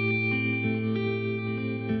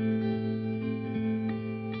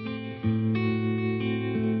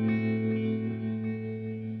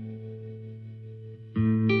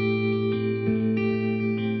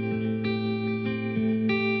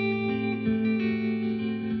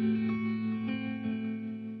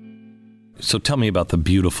 So tell me about the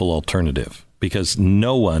beautiful alternative, because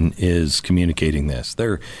no one is communicating this.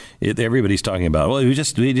 Everybody's talking about, well, we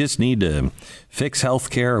just need to fix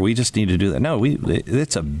healthcare. We just need to do that. No,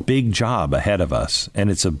 it's a big job ahead of us,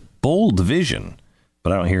 and it's a bold vision,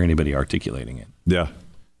 but I don't hear anybody articulating it. Yeah,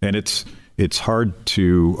 and it's hard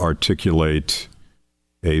to articulate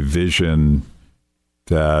a vision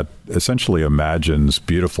that essentially imagines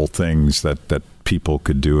beautiful things that people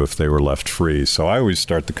could do if they were left free. So I always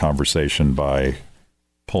start the conversation by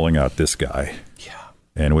pulling out this guy. Yeah.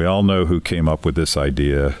 And we all know who came up with this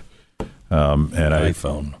idea.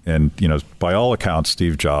 iPhone. And, by all accounts,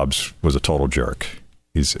 Steve Jobs was a total jerk.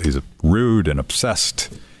 He's rude and obsessed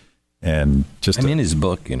and just... I'm in his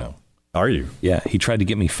book, Are you? Yeah. He tried to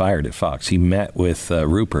get me fired at Fox. He met with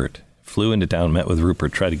Rupert. Flew into town, met with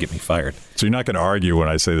Rupert, tried to get me fired. So you're not going to argue when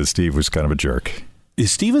I say that Steve was kind of a jerk?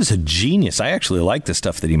 Steve is a genius. I actually like the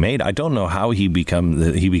stuff that he made. I don't know how he became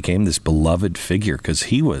this beloved figure, because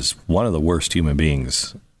he was one of the worst human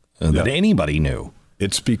beings that anybody knew.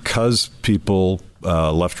 It's because people,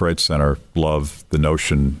 left, right, center, love the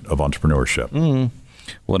notion of entrepreneurship. Mm-hmm.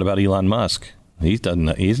 What about Elon Musk? He's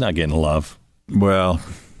not getting love. Well,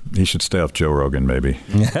 he should stay off Joe Rogan, maybe.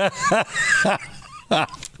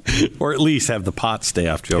 Or at least have the pot stay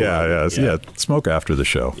off Joe Rogan. Yeah. Smoke after the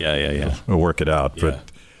show. Yeah. We'll work it out. Yeah.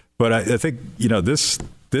 But I think,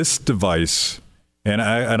 this device, and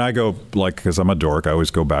I go, because I'm a dork, I always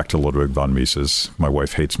go back to Ludwig von Mises. My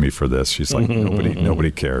wife hates me for this. She's like, nobody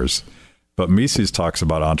cares. But Mises talks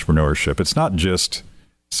about entrepreneurship. It's not just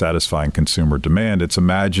satisfying consumer demand. It's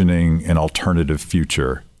imagining an alternative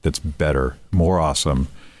future that's better, more awesome.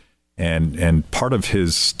 And part of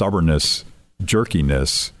his stubbornness,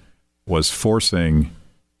 jerkiness, was forcing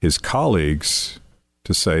his colleagues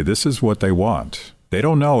to say, this is what they want. They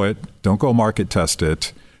don't know it. Don't go market test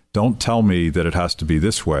it. Don't tell me that it has to be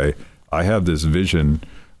this way. I have this vision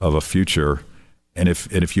of a future. And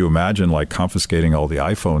if you imagine like confiscating all the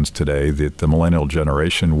iPhones today, the millennial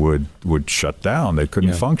generation would shut down. They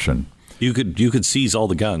couldn't function. You could seize all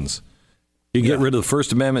the guns. You get rid of the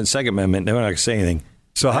First Amendment, Second Amendment. They're not going to say anything.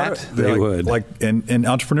 So they would. And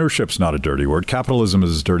entrepreneurship's not a dirty word. Capitalism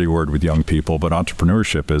is a dirty word with young people, but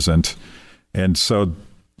entrepreneurship isn't. And so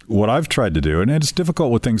what I've tried to do, and it's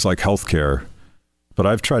difficult with things like healthcare, but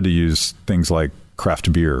I've tried to use things like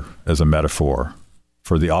craft beer as a metaphor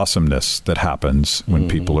for the awesomeness that happens when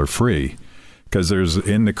people are free. Because there's,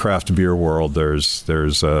 in the craft beer world, there's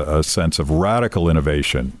a sense of radical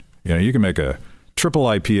innovation. You can make a triple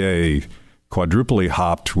IPA quadruply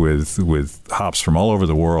hopped with hops from all over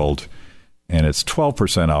the world, and it's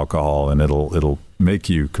 12% alcohol, and it'll make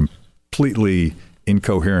you completely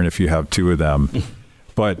incoherent if you have two of them.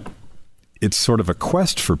 But it's sort of a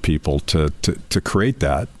quest for people to create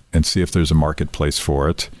that and see if there's a marketplace for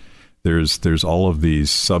it. There's all of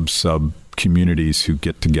these sub communities who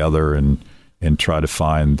get together and try to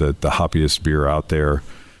find the hoppiest beer out there.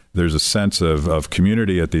 There's a sense of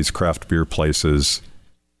community at these craft beer places.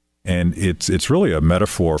 And it's really a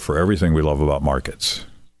metaphor for everything we love about markets.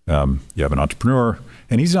 You have an entrepreneur,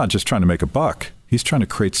 and he's not just trying to make a buck. He's trying to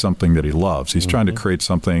create something that he loves. He's trying to create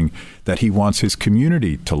something that he wants his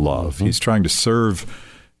community to love. He's trying to serve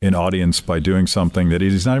an audience by doing something that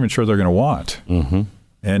he's not even sure they're going to want.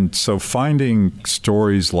 And so finding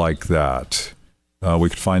stories like that, we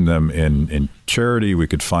could find them in charity. We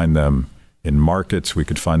could find them in markets. We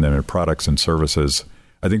could find them in products and services.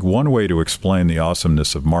 I think one way to explain the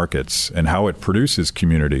awesomeness of markets and how it produces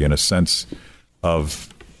community in a sense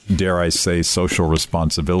of, dare I say, social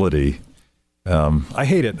responsibility. I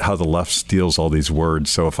hate it how the left steals all these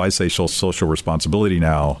words. So if I say social responsibility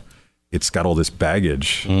now, it's got all this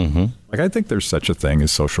baggage. Like, I think there's such a thing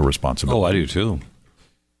as social responsibility. Oh, I do too.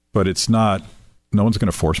 But it's not, no one's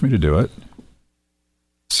going to force me to do it.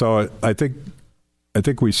 So I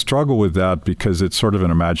think we struggle with that because it's sort of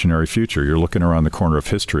an imaginary future. You're looking around the corner of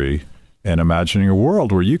history and imagining a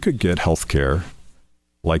world where you could get health care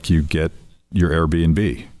like you get your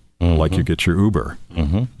Airbnb, like you get your Uber.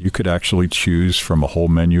 You could actually choose from a whole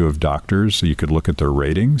menu of doctors. You could look at their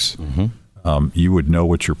ratings. You would know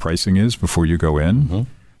what your pricing is before you go in.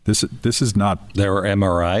 This is not... There are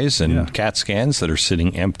MRIs and CAT scans that are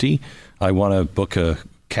sitting empty. I want to book a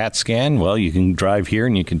CAT scan. Well, you can drive here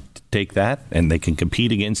and you can take that, and they can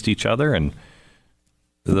compete against each other, and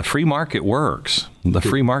the free market works.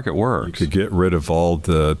 Free market works. You could get rid of all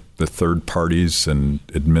the third parties and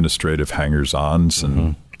administrative hangers-ons.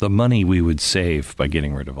 And the money we would save by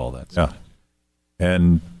getting rid of all that stuff.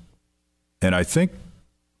 And I think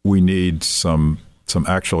we need some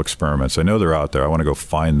actual experiments. I know they're out there. I want to go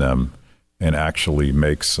find them and actually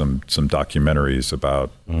make some documentaries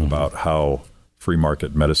about how free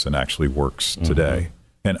market medicine actually works today.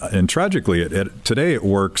 And tragically, today it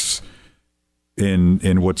works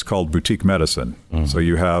in what's called boutique medicine. So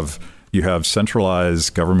you have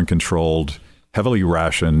centralized, government-controlled, heavily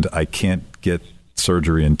rationed, I can't get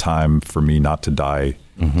surgery in time for me not to die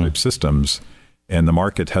type systems. And the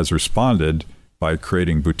market has responded by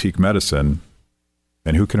creating boutique medicine.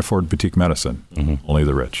 And who can afford boutique medicine? Only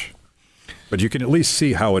the rich. But you can at least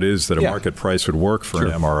see how it is that a market price would work for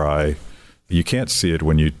an MRI. You can't see it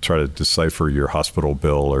when you try to decipher your hospital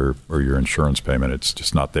bill or your insurance payment. It's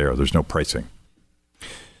just not there. There's no pricing.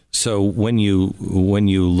 So when you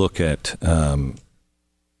look at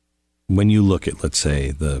let's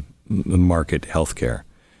say the market healthcare,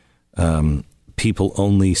 people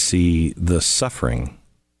only see the suffering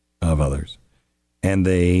of others, and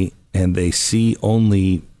they see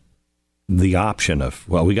only the option of,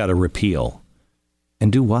 well, we got to repeal,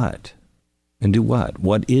 and do what? And do what?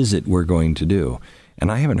 What is it we're going to do?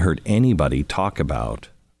 And I haven't heard anybody talk about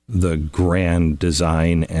the grand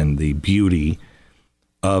design and the beauty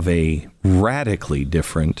of a radically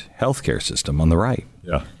different healthcare system on the right.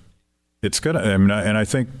 Yeah. It's going to, and I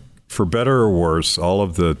think for better or worse, all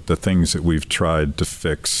of the things that we've tried to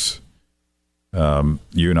fix, you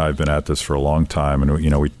and I have been at this for a long time,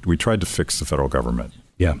 and we tried to fix the federal government.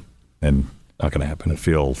 Yeah. And not going to happen. I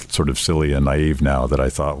feel sort of silly and naive now that I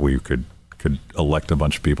thought we could elect a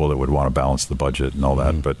bunch of people that would want to balance the budget and all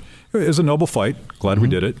that. But it was a noble fight. Glad we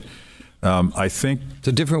did it. I think it's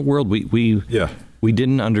a different world. We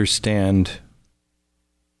didn't understand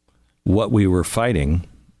what we were fighting,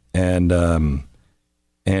 and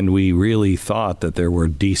we really thought that there were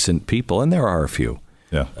decent people, and there are a few.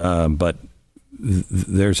 Yeah. But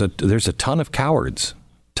there's a ton of cowards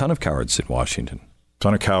in Washington.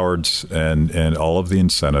 Ton of cowards, and all of the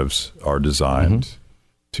incentives are designed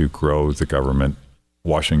to grow the government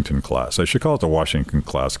Washington class. I should call it the Washington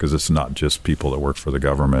class because it's not just people that work for the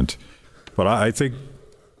government. But I think,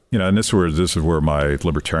 and this is where my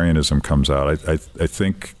libertarianism comes out. I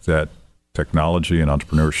think that technology and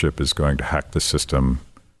entrepreneurship is going to hack the system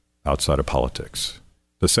outside of politics.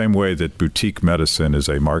 The same way that boutique medicine is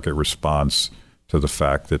a market response to the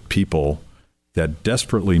fact that people that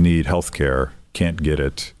desperately need health care can't get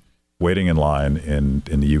it, waiting in line in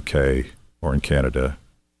the UK or in Canada.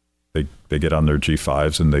 They get on their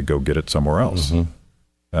G5s and they go get it somewhere else.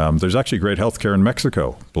 There's actually great health care in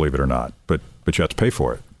Mexico, believe it or not, but you have to pay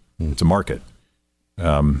for it. It's a market.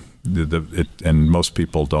 And most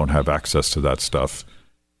people don't have access to that stuff.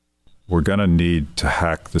 We're going to need to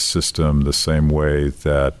hack the system the same way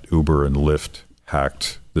that Uber and Lyft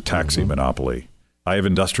hacked the taxi monopoly. I have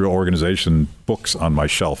industrial organization books on my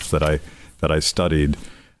shelf that I studied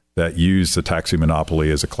that use the taxi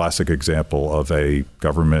monopoly as a classic example of a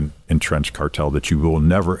government entrenched cartel that you will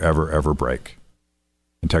never, ever, ever break.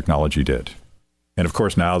 And technology did. And of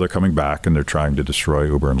course, now they're coming back and they're trying to destroy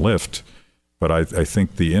Uber and Lyft. But I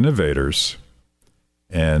think the innovators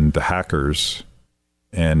and the hackers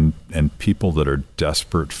and people that are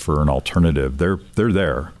desperate for an alternative, they're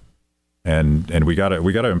there. And we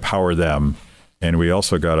gotta empower them. And we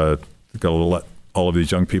also gotta let all of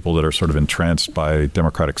these young people that are sort of entranced by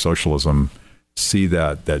democratic socialism see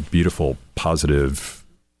that beautiful, positive,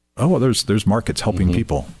 there's markets helping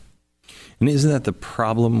people. And isn't that the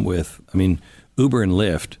problem with, Uber and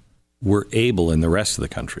Lyft were able in the rest of the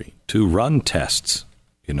country to run tests,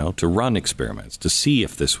 to run experiments, to see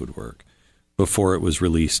if this would work before it was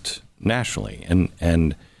released nationally.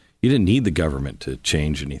 And you didn't need the government to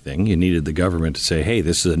change anything. You needed the government to say, hey,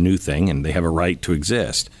 this is a new thing and they have a right to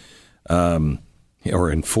exist.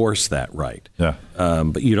 Or enforce that right. Yeah.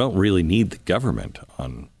 But you don't really need the government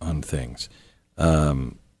on things.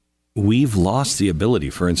 We've lost the ability,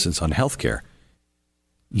 for instance, on healthcare.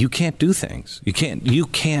 You can't do things. You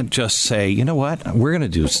can't just say, you know what, we're going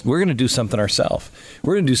to do something ourselves.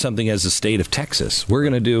 We're going to do something as the state of Texas.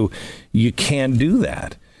 You can't do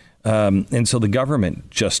that. And so the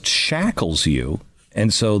government just shackles you.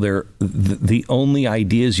 And so the only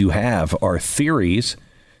ideas you have are theories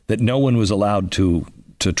that no one was allowed to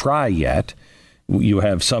try yet. You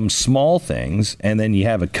have some small things, and then you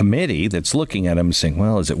have a committee that's looking at them and saying,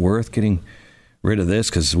 well, is it worth getting rid of this?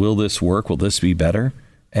 Because will this work? Will this be better?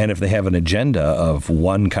 And if they have an agenda of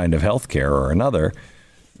one kind of health care or another,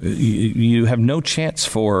 you have no chance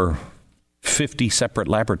for 50 separate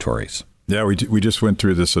laboratories. Yeah, we just went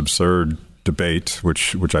through this absurd debate,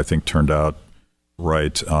 which I think turned out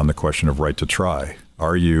right on the question of right to try.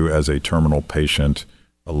 Are you, as a terminal patient,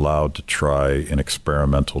 allowed to try an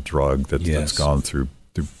experimental drug that's gone through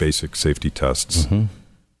basic safety tests?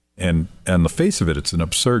 And on the face of it, it's an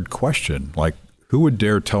absurd question. Like, who would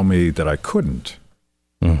dare tell me that I couldn't?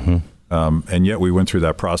 Mm-hmm. And yet we went through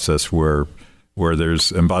that process where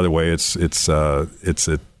there's, and by the way, it's a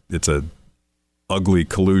ugly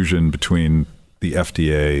collusion between the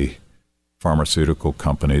FDA, pharmaceutical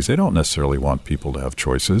companies. They don't necessarily want people to have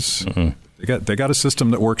choices. Mm-hmm. They got a system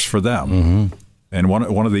that works for them. Mm-hmm. And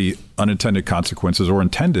one of the unintended consequences, or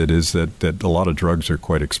intended, is that a lot of drugs are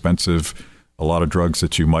quite expensive. A lot of drugs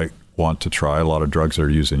that you might want to try, a lot of drugs that are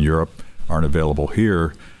used in Europe aren't available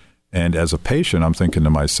here. And as a patient, I'm thinking to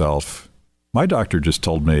myself, my doctor just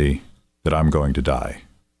told me that I'm going to die.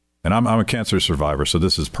 And I'm a cancer survivor, so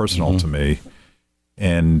this is personal to me.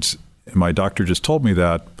 And my doctor just told me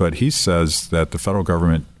that, but he says that the federal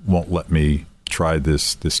government won't let me try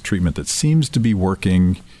this treatment that seems to be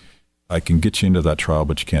working. I can get you into that trial,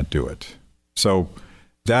 but you can't do it. So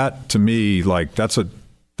that, to me, like, that's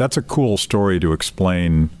a cool story to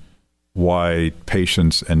explain why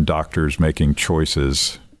patients and doctors making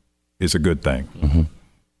choices is a good thing. Mm-hmm.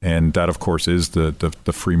 And that, of course, is the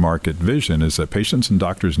free market vision, is that patients and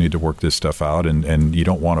doctors need to work this stuff out, and you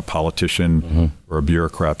don't want a politician or a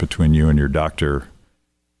bureaucrat between you and your doctor.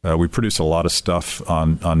 We produce a lot of stuff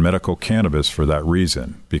on medical cannabis for that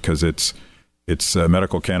reason, because it's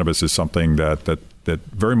medical cannabis is something that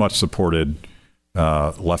very much supported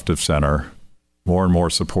left of center, more and more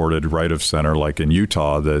supported right of center, like in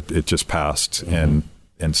Utah, that it just passed, and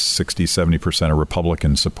 60-70% of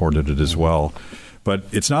Republicans supported it as well. But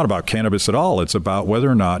it's not about cannabis at all. It's about whether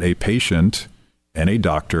or not a patient and a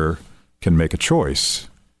doctor can make a choice,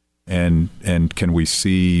 and can we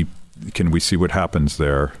see what happens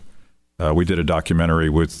there. We did a documentary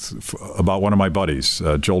about one of my buddies,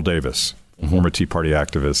 Joel Davis, former Tea Party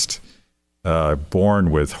activist,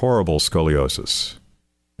 born with horrible scoliosis,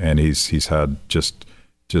 and he's had just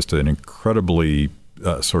an incredibly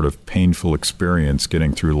sort of painful experience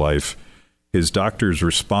getting through life. His doctor's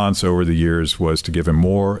response over the years was to give him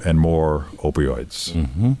more and more opioids,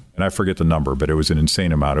 and I forget the number, but it was an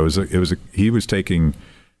insane amount. He was taking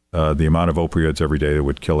the amount of opioids every day that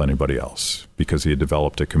would kill anybody else, because he had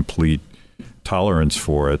developed a complete tolerance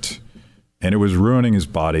for it. And it was ruining his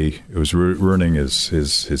body. It was ruining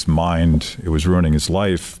his mind. It was ruining his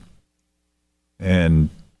life. And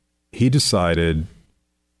he decided,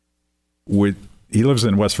 he lives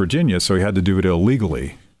in West Virginia, so he had to do it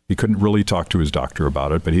illegally. He couldn't really talk to his doctor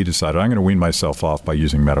about it, but he decided, I'm going to wean myself off by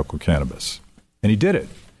using medical cannabis. And he did it.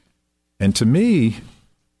 And to me,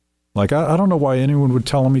 like, I don't know why anyone would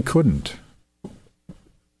tell him he couldn't.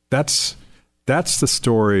 That's the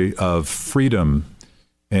story of freedom.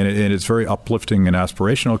 And it's very uplifting and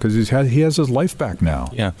aspirational, because he has his life back now.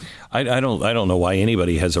 Yeah, I don't know why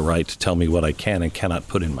anybody has a right to tell me what I can and cannot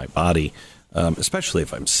put in my body, especially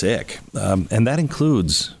if I'm sick, and that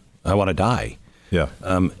includes I want to die. Yeah.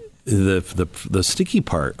 The sticky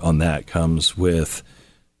part on that comes with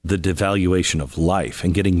the devaluation of life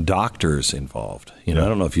and getting doctors involved. I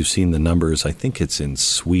don't know if you've seen the numbers. I think it's in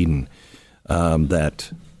Sweden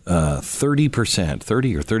that 30 or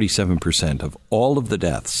 37% of all of the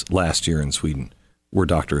deaths last year in Sweden were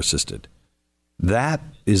doctor assisted. That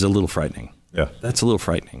is a little frightening. Yeah. That's a little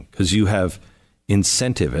frightening, because you have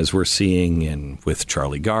incentive, as we're seeing with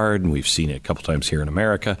Charlie Gard, and we've seen it a couple times here in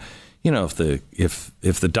America. If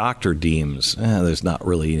the doctor deems there's not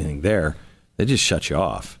really anything there, they just shut you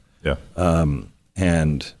off. Yeah.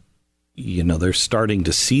 And they're starting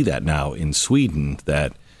to see that now in Sweden,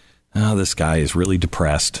 that this guy is really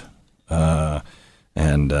depressed, and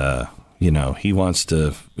he wants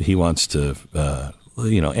to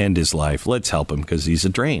end his life. Let's help him, because he's a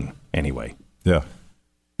drain anyway. Yeah.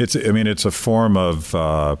 It's a form of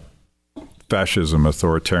fascism,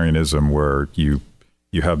 authoritarianism, where you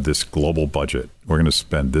have this global budget. We're going to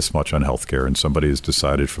spend this much on healthcare, and somebody has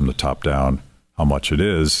decided from the top down how much it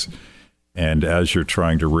is. And as you're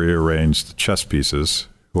trying to rearrange the chess pieces,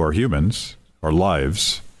 who are humans, our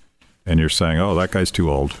lives, and you're saying, oh, that guy's too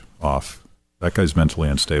old, off. That guy's mentally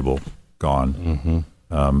unstable, gone.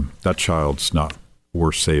 Mm-hmm. That child's not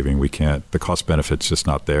worth saving. We can't. The cost benefit's just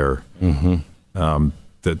not there. Mm-hmm.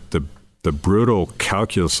 The brutal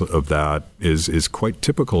calculus of that is quite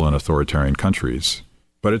typical in authoritarian countries,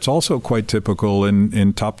 but it's also quite typical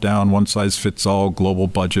in top-down, one-size-fits-all, global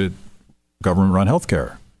budget, government-run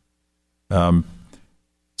healthcare.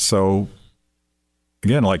 So,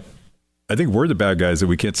 again, like, I think we're the bad guys that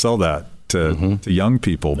we can't sell that to young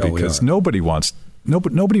people, because nobody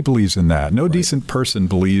believes in that. No decent person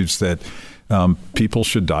believes that people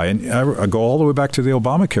should die. And I go all the way back to the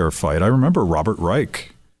Obamacare fight. I remember Robert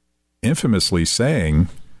Reich infamously saying,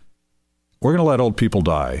 we're going to let old people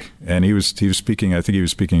die. And he was speaking, I think he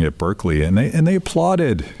was speaking at Berkeley, and they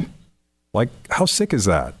applauded. Like, how sick is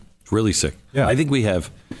that? Really sick. Yeah. I think we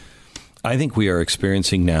are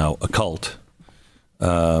experiencing now a cult.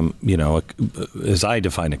 As I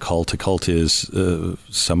define a cult is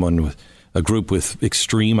someone with a group with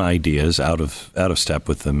extreme ideas out of step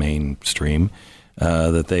with the mainstream,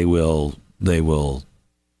 that they will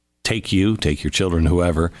take your children,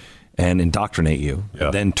 whoever, and indoctrinate you,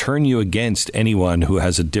 then turn you against anyone who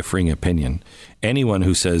has a differing opinion. Anyone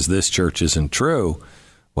who says this church isn't true,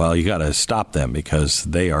 well, you got to stop them because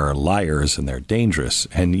they are liars and they're dangerous,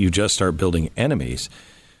 and you just start building enemies.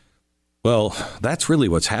 Well, that's really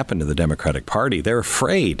what's happened to the Democratic Party. They're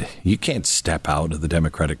afraid. You can't step out of the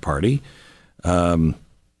Democratic Party. And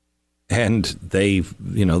they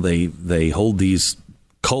hold these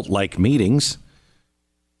cult-like meetings.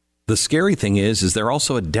 The scary thing is they're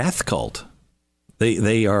also a death cult.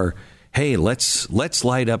 They are, hey, let's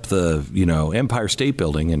light up the, Empire State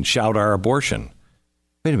Building and shout our abortion.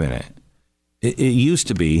 Wait a minute. It used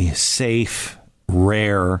to be safe,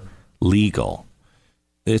 rare, legal.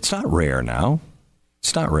 It's not rare now.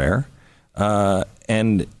 It's not rare.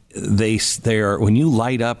 And they are, when you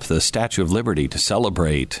light up the Statue of Liberty to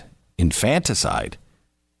celebrate infanticide,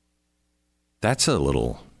 that's a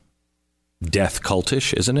little death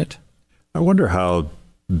cultish, isn't it? I wonder how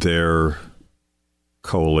their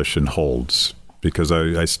coalition holds, because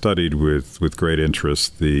I studied with great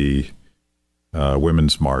interest the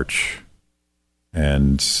Women's March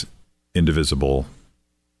and Indivisible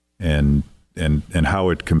and how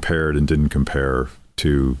it compared and didn't compare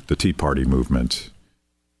to the Tea Party movement.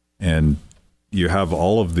 And you have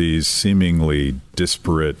all of these seemingly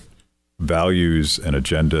disparate values and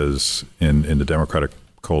agendas in the Democratic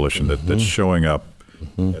coalition that's showing up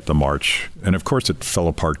at the march. And of course, it fell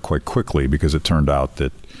apart quite quickly because it turned out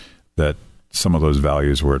that some of those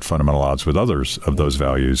values were at fundamental odds with others of those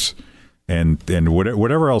values. And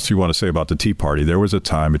whatever else you want to say about the Tea Party, there was a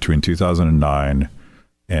time between 2009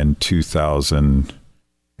 and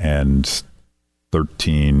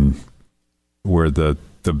 2013 where the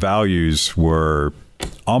values were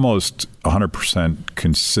almost 100%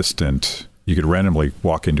 consistent. You could randomly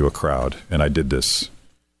walk into a crowd, and I did this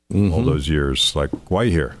all those years. Like, why are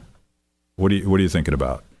you here? What are you thinking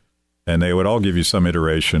about? And they would all give you some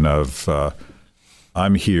iteration of,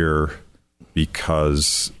 I'm here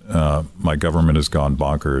because my government has gone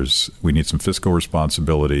bonkers. We need some fiscal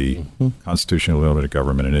responsibility, constitutionally limited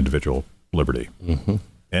government, and individual liberty.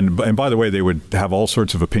 And by the way, they would have all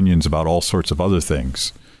sorts of opinions about all sorts of other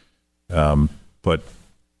things. But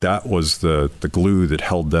that was the glue that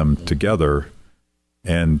held them together.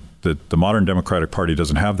 And the modern Democratic Party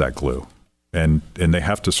doesn't have that glue. And they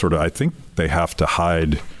have to I think they have to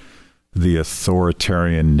hide the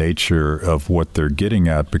authoritarian nature of what they're getting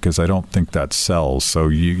at, because I don't think that sells. So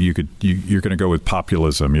you're going to go with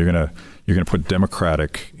populism. You're going to put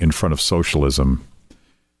democratic in front of socialism.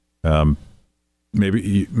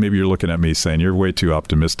 Maybe you're looking at me saying you're way too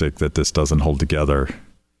optimistic that this doesn't hold together.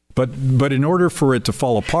 But in order for it to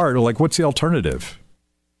fall apart, like, what's the alternative?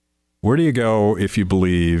 Where do you go if you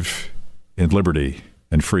believe in liberty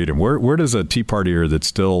and freedom? Where does a Tea Partier that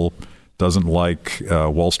still doesn't like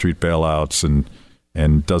Wall Street bailouts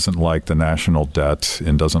and doesn't like the national debt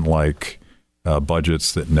and doesn't like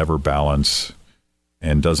budgets that never balance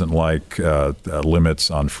and doesn't like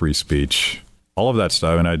limits on free speech, all of that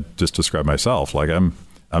stuff? And I just describe myself like I'm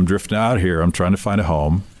drifting out here. I'm trying to find a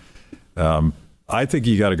home. I think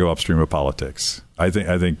you got to go upstream of politics. I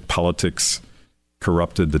think politics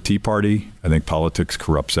corrupted the Tea Party. I think politics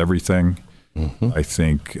corrupts everything. I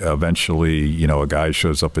think eventually, a guy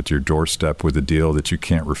shows up at your doorstep with a deal that you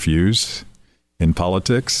can't refuse in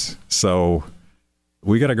politics. So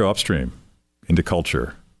we got to go upstream into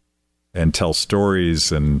culture and tell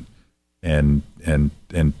stories and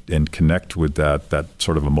connect with that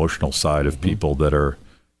sort of emotional side of people that are,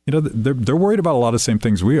 they're worried about a lot of the same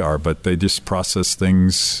things we are, but they just process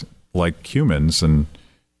things like humans, and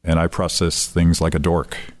I process things like a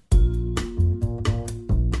dork.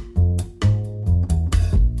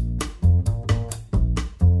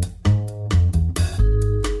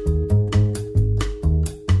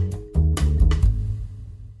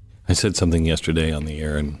 I said something yesterday on the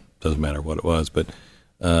air, and it doesn't matter what it was, but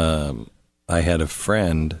I had a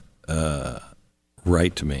friend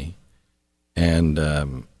write to me, and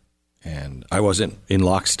I wasn't in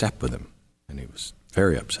lockstep with him, and he was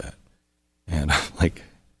very upset. And I'm like,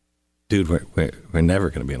 dude, we're never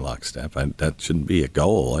going to be in lockstep. That shouldn't be a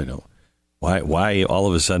goal. I know. Why all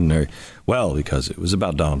of a sudden because it was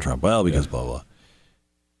about Donald Trump. Well, because blah, blah.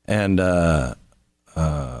 And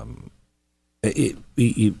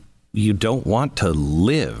you don't want to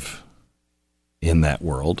live in that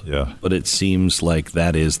world. Yeah. But it seems like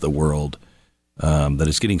that is the world that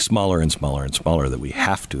is getting smaller and smaller and smaller, that we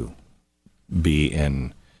have to be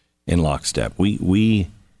in lockstep. We're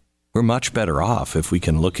much better off if we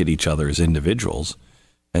can look at each other as individuals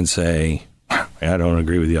and say, I don't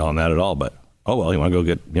agree with you on that at all, but oh well, you want to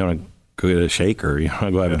go get a shake, or you want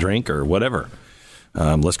to go have a drink, or whatever.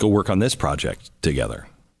 Let's go work on this project together.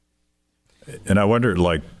 And I wonder,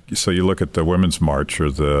 like, so you look at the Women's March or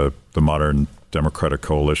the Modern Democratic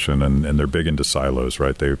Coalition, and they're big into silos,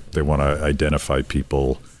 right? They want to identify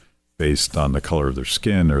people based on the color of their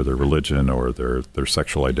skin or their religion or their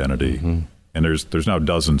sexual identity. Mm-hmm. And there's now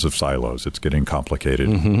dozens of silos. It's getting complicated.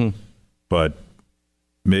 Mm-hmm. But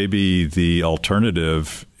maybe the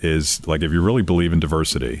alternative is, like, if you really believe in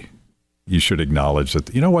diversity, you should acknowledge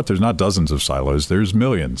that, you know what, there's not dozens of silos. There's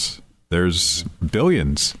millions. There's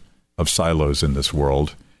billions of silos in this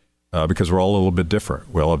world because we're all a little bit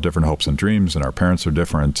different. We all have different hopes and dreams, and our parents are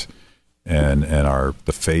different, and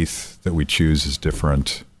the faith that we choose is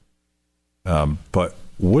different. But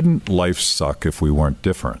wouldn't life suck if we weren't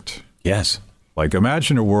different? Yes. Like,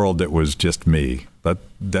 imagine a world that was just me.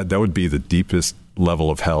 That would be the deepest level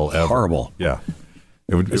of hell ever. Horrible. Yeah.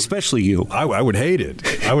 Especially you. I would hate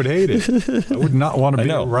it. I would hate it. I would not want to be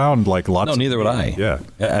around like lots. No, neither would I. Yeah.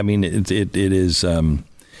 I mean, it is.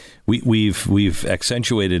 We've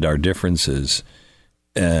accentuated our differences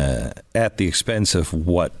at the expense of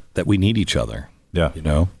that we need each other. Yeah. You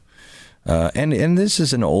know. And this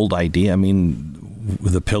is an old idea. I mean,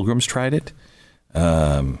 the Pilgrims tried it.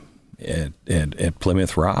 At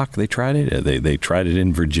Plymouth Rock, they tried it. They tried it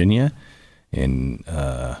in Virginia. In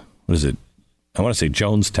what is it? I want to say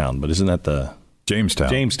Jonestown, but isn't that the Jamestown?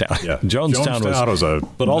 Jamestown. Yeah. Jonestown was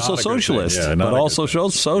but also socialist. Yeah, but also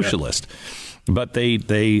socialist. Yeah. But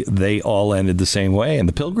they all ended the same way. And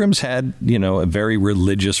the Pilgrims had, a very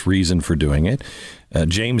religious reason for doing it.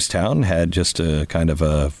 Jamestown had just a kind of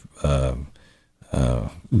a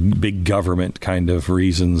big government kind of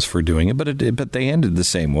reasons for doing it, but they ended the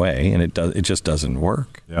same way, and it just doesn't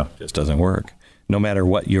work. Yeah, it just doesn't work. No matter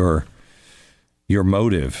what your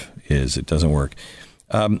motive is, it doesn't work.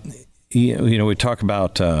 We talk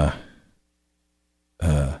about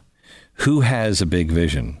who has a big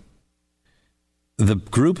vision. The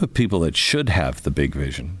group of people that should have the big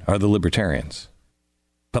vision are the libertarians,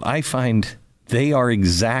 but I find they are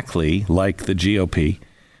exactly like the GOP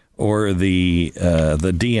or the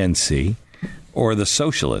DNC or the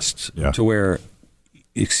socialists, to where,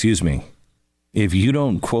 excuse me, if you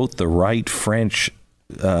don't quote the right French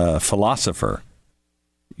philosopher,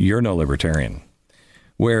 you're no libertarian.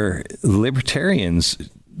 Where libertarians,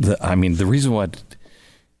 the reason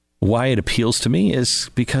why it appeals to me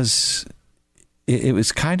is because it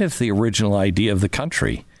was kind of the original idea of the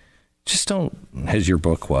country. Just don't, as your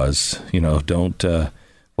book was, don't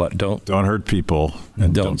hurt people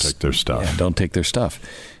and don't take their stuff. Yeah, don't take their stuff.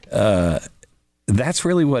 That's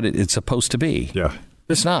really what it's supposed to be. Yeah.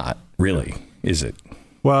 It's not really, is it?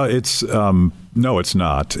 Well, it's no, it's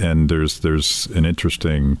not. And there's an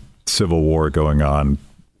interesting civil war going on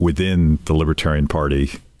within the Libertarian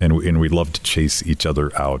Party, and we love to chase each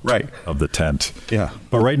other out of the tent. Yeah.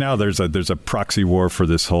 But right now there's a proxy war for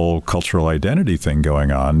this whole cultural identity thing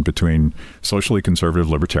going on between socially conservative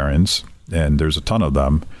libertarians, and there's a ton of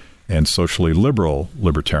them, and socially liberal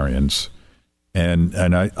libertarians. And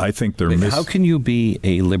I think they're how can you be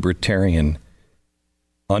a libertarian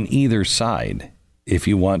on either side if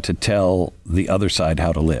you want to tell the other side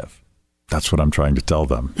how to live? That's what I'm trying to tell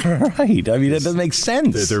them. Right. I mean, that doesn't make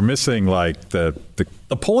sense. They're missing like the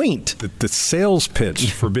point. The sales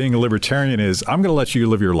pitch for being a libertarian is, I'm going to let you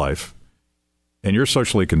live your life, and you're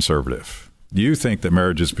socially conservative. You think that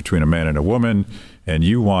marriage is between a man and a woman, and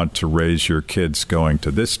you want to raise your kids going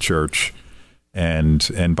to this church.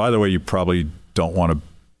 And by the way, you probably don't want to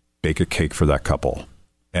bake a cake for that couple.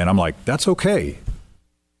 And I'm like, that's okay.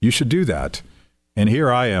 You should do that. And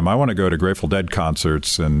here I am. I want to go to Grateful Dead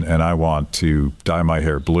concerts, and I want to dye my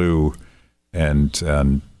hair blue and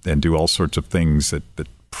do all sorts of things that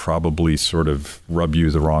probably sort of rub you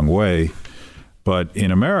the wrong way. But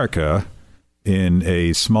in America, in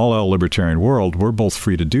a small L libertarian world, we're both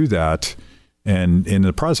free to do that. And in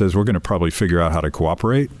the process, we're going to probably figure out how to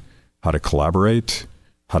cooperate, how to collaborate,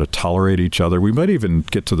 how to tolerate each other. We might even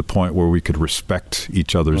get to the point where we could respect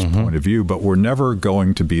each other's point of view, but we're never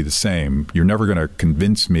going to be the same. You're never going to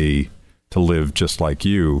convince me to live just like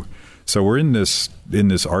you. So we're in this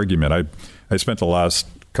argument. I spent the last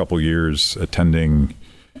couple years attending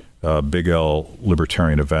big L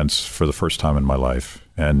libertarian events for the first time in my life.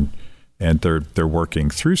 And and they're working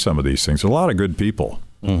through some of these things. A lot of good people,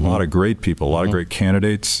 a lot of great people, a lot of great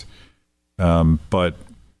candidates. But,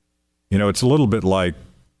 it's a little bit like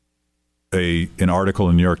an article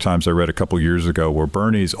in the New York Times I read a couple years ago where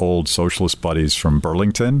Bernie's old socialist buddies from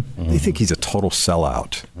Burlington, they think he's a total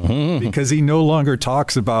sellout because he no longer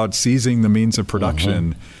talks about seizing the means of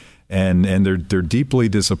production. And they're deeply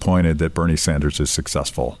disappointed that Bernie Sanders is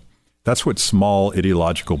successful. That's what small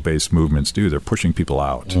ideological-based movements do. They're pushing people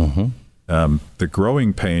out. The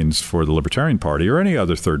growing pains for the Libertarian Party or any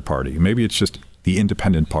other third party, maybe it's just the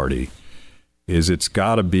Independent Party, is it's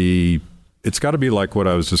got to be like what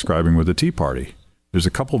I was describing with the Tea Party. There's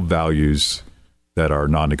a couple values that are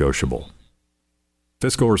non-negotiable.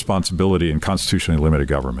 Fiscal responsibility and constitutionally limited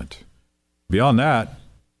government. Beyond that,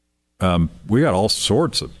 we got all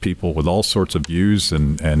sorts of people with all sorts of views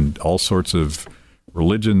and all sorts of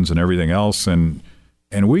religions and everything else. And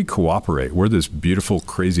we cooperate. We're this beautiful,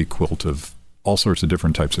 crazy quilt of all sorts of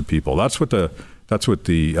different types of people. That's what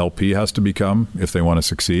the LP has to become if they want to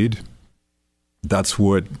succeed. That's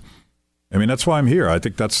why I'm here. I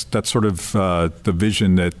think that's sort of the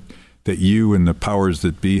vision that you and the powers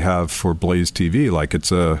that be have for Blaze TV. Like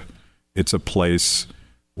it's a place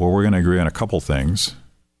where we're going to agree on a couple things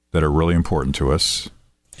that are really important to us.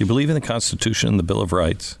 Do you believe in the Constitution and the Bill of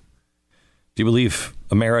Rights? Do you believe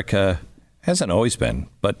America hasn't always been,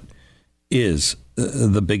 but is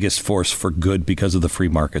the biggest force for good because of the free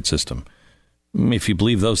market system? If you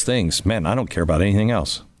believe those things, man, I don't care about anything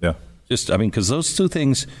else. Yeah. Because those two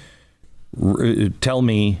things tell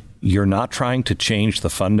me you're not trying to change the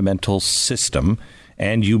fundamental system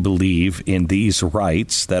and you believe in these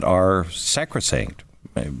rights that are sacrosanct.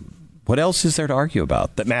 What else is there to argue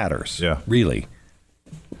about that matters? Yeah. Really?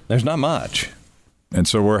 There's not much. And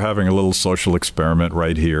so we're having a little social experiment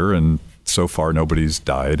right here, and so far nobody's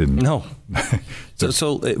died. And no.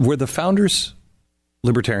 So were the founders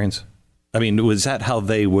libertarians? I mean, was that how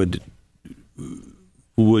they would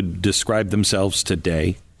describe themselves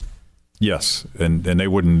today? Yes, and they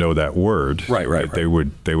wouldn't know that word. Right. They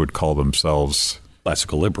would call themselves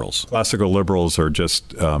classical liberals. Classical liberals are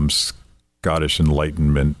just Scottish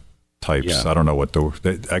Enlightenment types. Yeah. I don't know what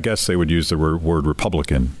I guess they would use the word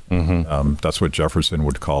Republican. That's what Jefferson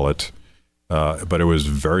would call it. But it was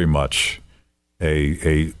very much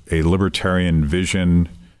a libertarian vision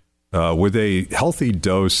with a healthy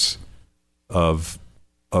dose of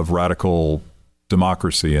radical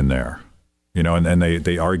democracy in there. And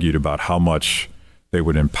they argued about how much they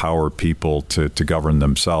would empower people to govern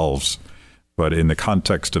themselves. But in the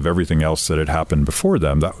context of everything else that had happened before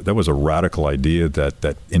them, that was a radical idea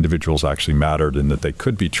that individuals actually mattered and that they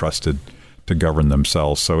could be trusted to govern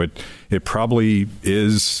themselves. So it probably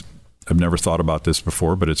is, I've never thought about this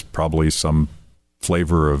before, but it's probably some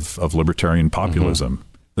flavor of libertarian populism.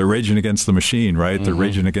 They're raging against the machine, right? They're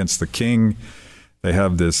raging against the king. They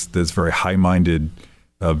have this very high-minded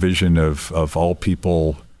vision of all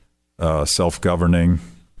people self-governing.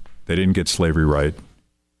 They didn't get slavery right.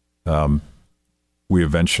 We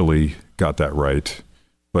eventually got that right.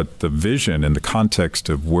 But the vision and the context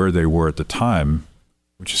of where they were at the time,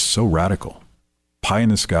 which is so radical, pie in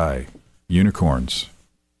the sky, unicorns.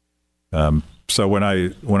 So when I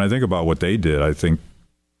think about what they did, I think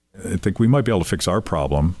we might be able to fix our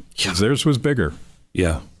problem because theirs was bigger.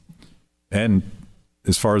 Yeah. And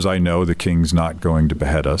as far as I know, the king's not going to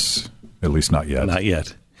behead us, at least not yet. Not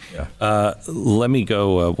yet. Yeah. Let me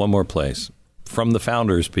go one more place. From the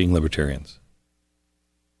founders being libertarians.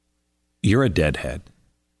 You're a deadhead.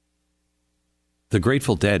 The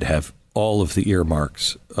Grateful Dead have all of the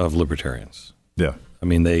earmarks of libertarians. Yeah. I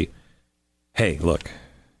mean, hey, look,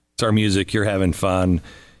 it's our music. You're having fun.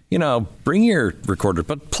 Bring your recorder,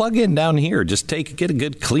 but plug in down here. Just get a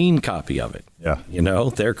good, clean copy of it. Yeah.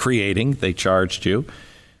 They're creating. They charged you.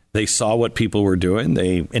 They saw what people were doing.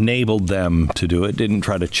 They enabled them to do it, didn't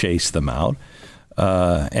try to chase them out.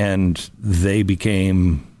 And they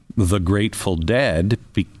became the Grateful Dead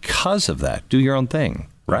because of that. Do your own thing,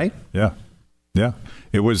 right? Yeah. Yeah.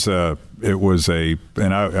 It was and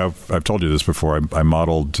I've told you this before. I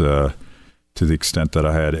modeled, to the extent that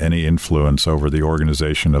I had any influence over the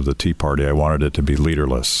organization of the Tea Party, I wanted it to be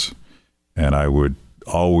leaderless. And I would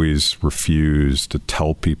always refuse to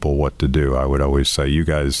tell people what to do. I would always say, you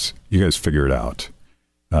guys figure it out.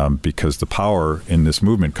 Because the power in this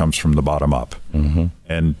movement comes from the bottom up.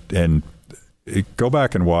 And go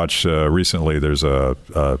back and watch recently. There's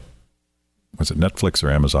was it Netflix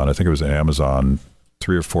or Amazon? I think it was an Amazon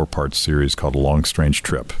 3 or 4 part series called A Long Strange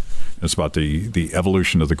Trip. It's about the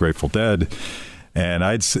evolution of the Grateful Dead.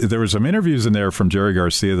 And there was some interviews in there from Jerry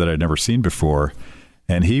Garcia that I'd never seen before.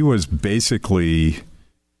 And he was basically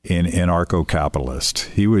an anarcho-capitalist.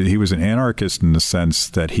 He was an anarchist in the sense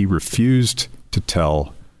that he refused to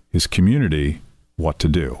tell his community what to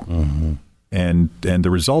do. Mm-hmm. And the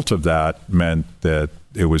result of that meant that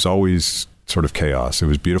it was always sort of chaos. It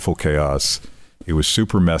was beautiful chaos. It was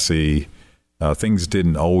super messy. Things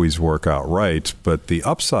didn't always work out right, but the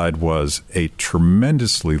upside was a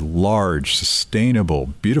tremendously large, sustainable,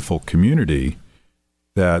 beautiful community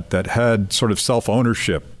that had sort of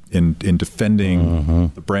self-ownership in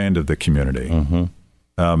defending the brand of the community.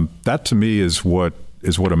 That to me is what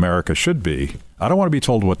America should be. I don't want to be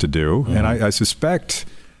told what to do, and I suspect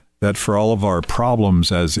that for all of our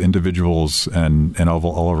problems as individuals and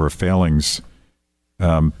all of our failings,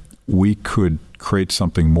 we could create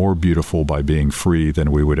something more beautiful by being free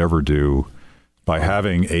than we would ever do by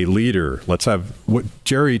having a leader. Let's have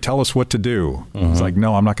Jerry tell us what to do. It's like,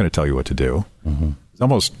 no, I'm not going to tell you what to do. It's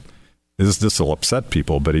almost, this will upset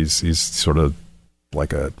people, but he's sort of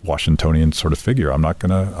like a Washingtonian sort of figure. I'm not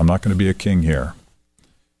gonna be a king here.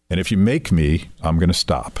 And if you make me, I'm going to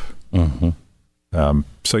stop.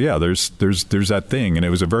 So yeah, there's that thing, and it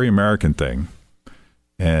was a very American thing.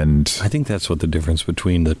 And I think that's what the difference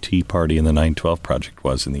between the Tea Party and the 9/12 Project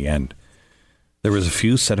was in the end. There was a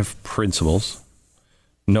few set of principles,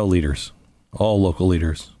 no leaders, all local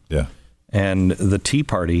leaders. Yeah. And the Tea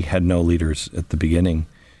Party had no leaders at the beginning.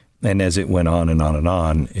 And as it went on and on and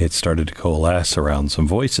on, it started to coalesce around some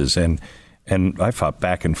voices. And I fought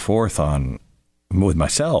back and forth with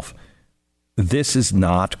myself. This is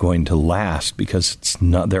not going to last because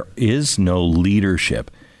there is no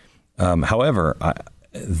leadership. However,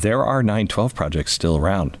 there are 9/12 projects still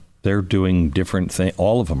around. They're doing different things.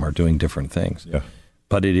 All of them are doing different things. Yeah.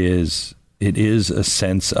 But it is a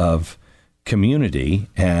sense of community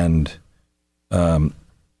and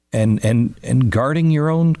guarding your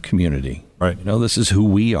own community. Right. This is who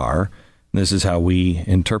we are. This is how we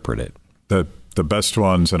interpret it. The best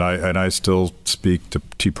ones, and I still speak to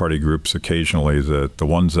Tea Party groups occasionally, the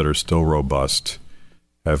ones that are still robust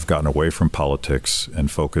have gotten away from politics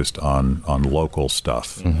and focused on local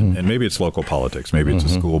stuff. And maybe it's local politics, maybe it's a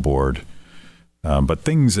school board, but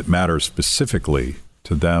things that matter specifically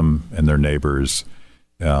to them and their neighbors.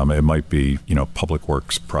 It might be, public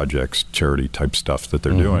works projects, charity type stuff that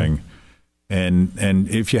they're doing. And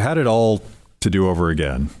if you had it all to do over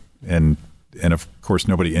again, and of course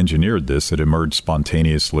nobody engineered this, it emerged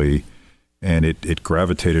spontaneously, and it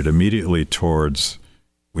gravitated immediately towards,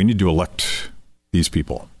 we need to elect these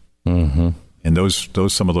people. And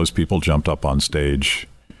some of those people jumped up on stage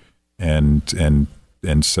and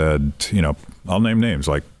said, I'll name names,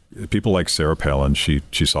 like people like Sarah Palin. She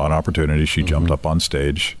saw an opportunity. She jumped up on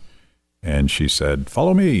stage and she said,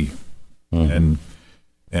 follow me. And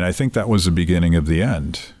I think that was the beginning of the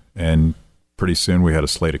end. And pretty soon we had a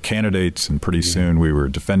slate of candidates, and pretty soon we were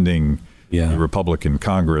defending the Republican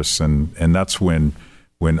Congress. And that's when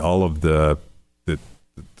all of the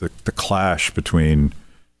clash between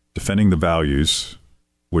defending the values,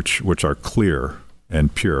 which are clear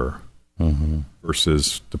and pure,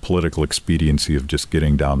 versus the political expediency of just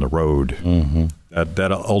getting down the road,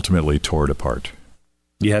 that ultimately tore it apart.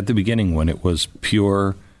 Yeah, at the beginning when it was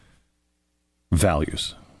pure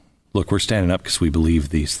values. Look, we're standing up because we believe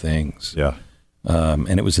these things. Yeah.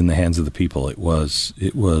 And it was in the hands of the people. It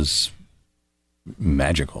was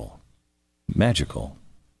magical.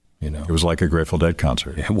 It was like a Grateful Dead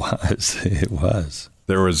concert. It was.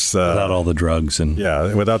 There was without all the drugs and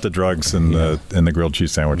without the drugs and the grilled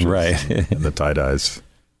cheese sandwiches, right? And the tie dyes,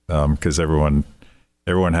 because everyone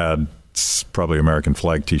had probably American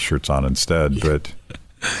flag T-shirts on instead. But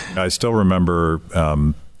I still remember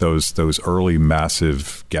those early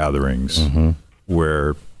massive gatherings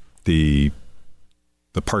where the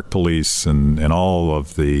park police and all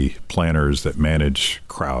of the planners that manage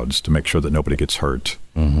crowds to make sure that nobody gets hurt,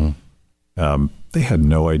 they had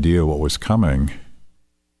no idea what was coming.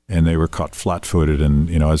 And they were caught flat-footed, and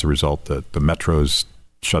as a result, the metros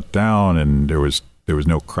shut down, and there was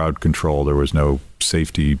no crowd control, there was no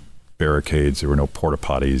safety barricades, there were no porta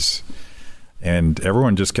potties, and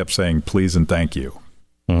everyone just kept saying please and thank you.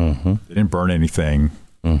 They didn't burn anything.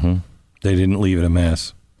 They didn't leave it a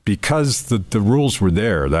mess because the rules were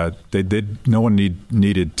there. That no one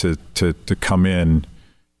needed to come in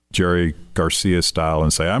Jerry Garcia style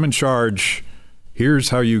and say, I'm in charge. Here's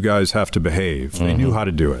how you guys have to behave. They knew how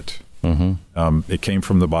to do it. It came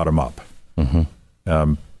from the bottom up.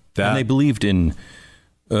 And they believed in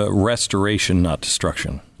restoration, not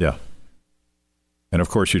destruction. Yeah. And of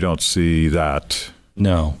course, you don't see that.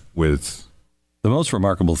 No. With the most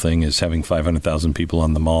remarkable thing is having 500,000 people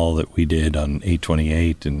on the mall that we did on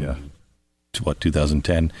 8/28 and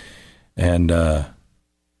 2010, and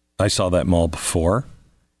I saw that mall before,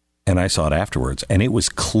 and I saw it afterwards, and it was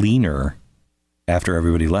cleaner after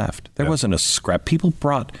everybody left. There wasn't a scrap. People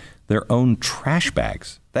brought their own trash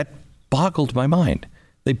bags. That boggled my mind.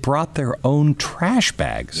 They brought their own trash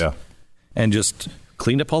bags and just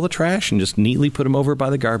cleaned up all the trash and just neatly put them over by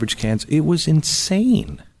the garbage cans. It was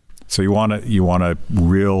insane. So you want a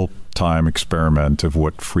real-time experiment of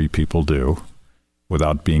what free people do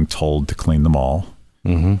without being told to clean the mall,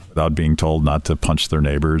 without being told not to punch their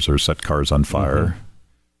neighbors or set cars on fire.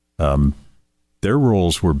 Their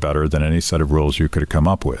rules were better than any set of rules you could have come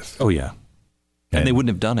up with. Oh, yeah. And they wouldn't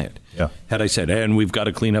have done it. Yeah. Had I said, and we've got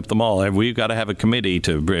to clean up the mall, and we've got to have a committee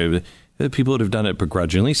to... People would have done it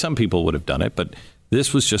begrudgingly. Some people would have done it, but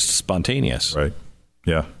this was just spontaneous. Right.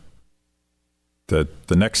 Yeah. The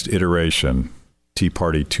next iteration, Tea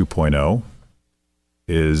Party 2.0,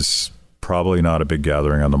 is probably not a big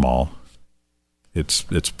gathering on the mall. It's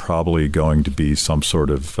probably going to be some sort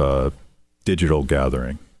of digital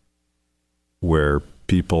gathering where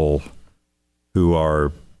people who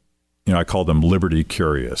are, I call them liberty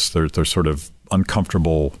curious. They're sort of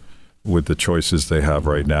uncomfortable with the choices they have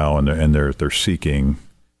right now, and they're seeking,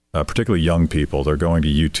 particularly young people. They're going to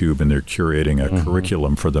YouTube and they're curating a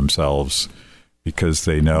curriculum for themselves because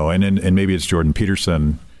they know. And maybe it's Jordan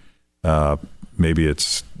Peterson. Maybe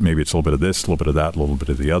it's a little bit of this, a little bit of that, a little bit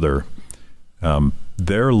of the other.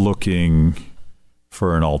 They're looking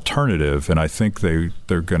for an alternative, and I think they're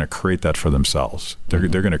going to create that for themselves. They're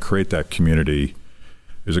going to create that community.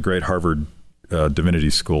 There's a great Harvard Divinity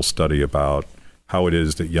School study about how it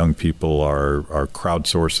is that young people are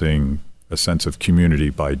crowdsourcing a sense of community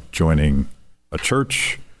by joining a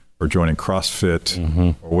church or joining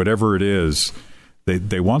CrossFit or whatever it is.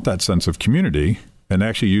 They want that sense of community and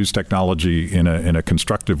actually use technology in a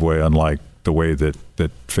constructive way, unlike the way that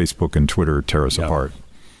Facebook and Twitter tear us apart.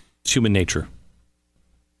 It's human nature.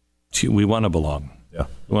 We want to belong. Yeah.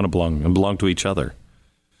 We want to belong and belong to each other.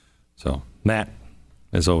 So, Matt,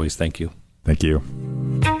 as always, thank you. Thank you.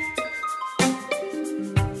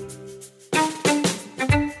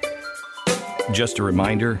 Just a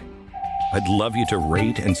reminder, I'd love you to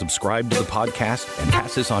rate and subscribe to the podcast and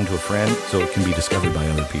pass this on to a friend so it can be discovered by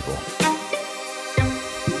other people.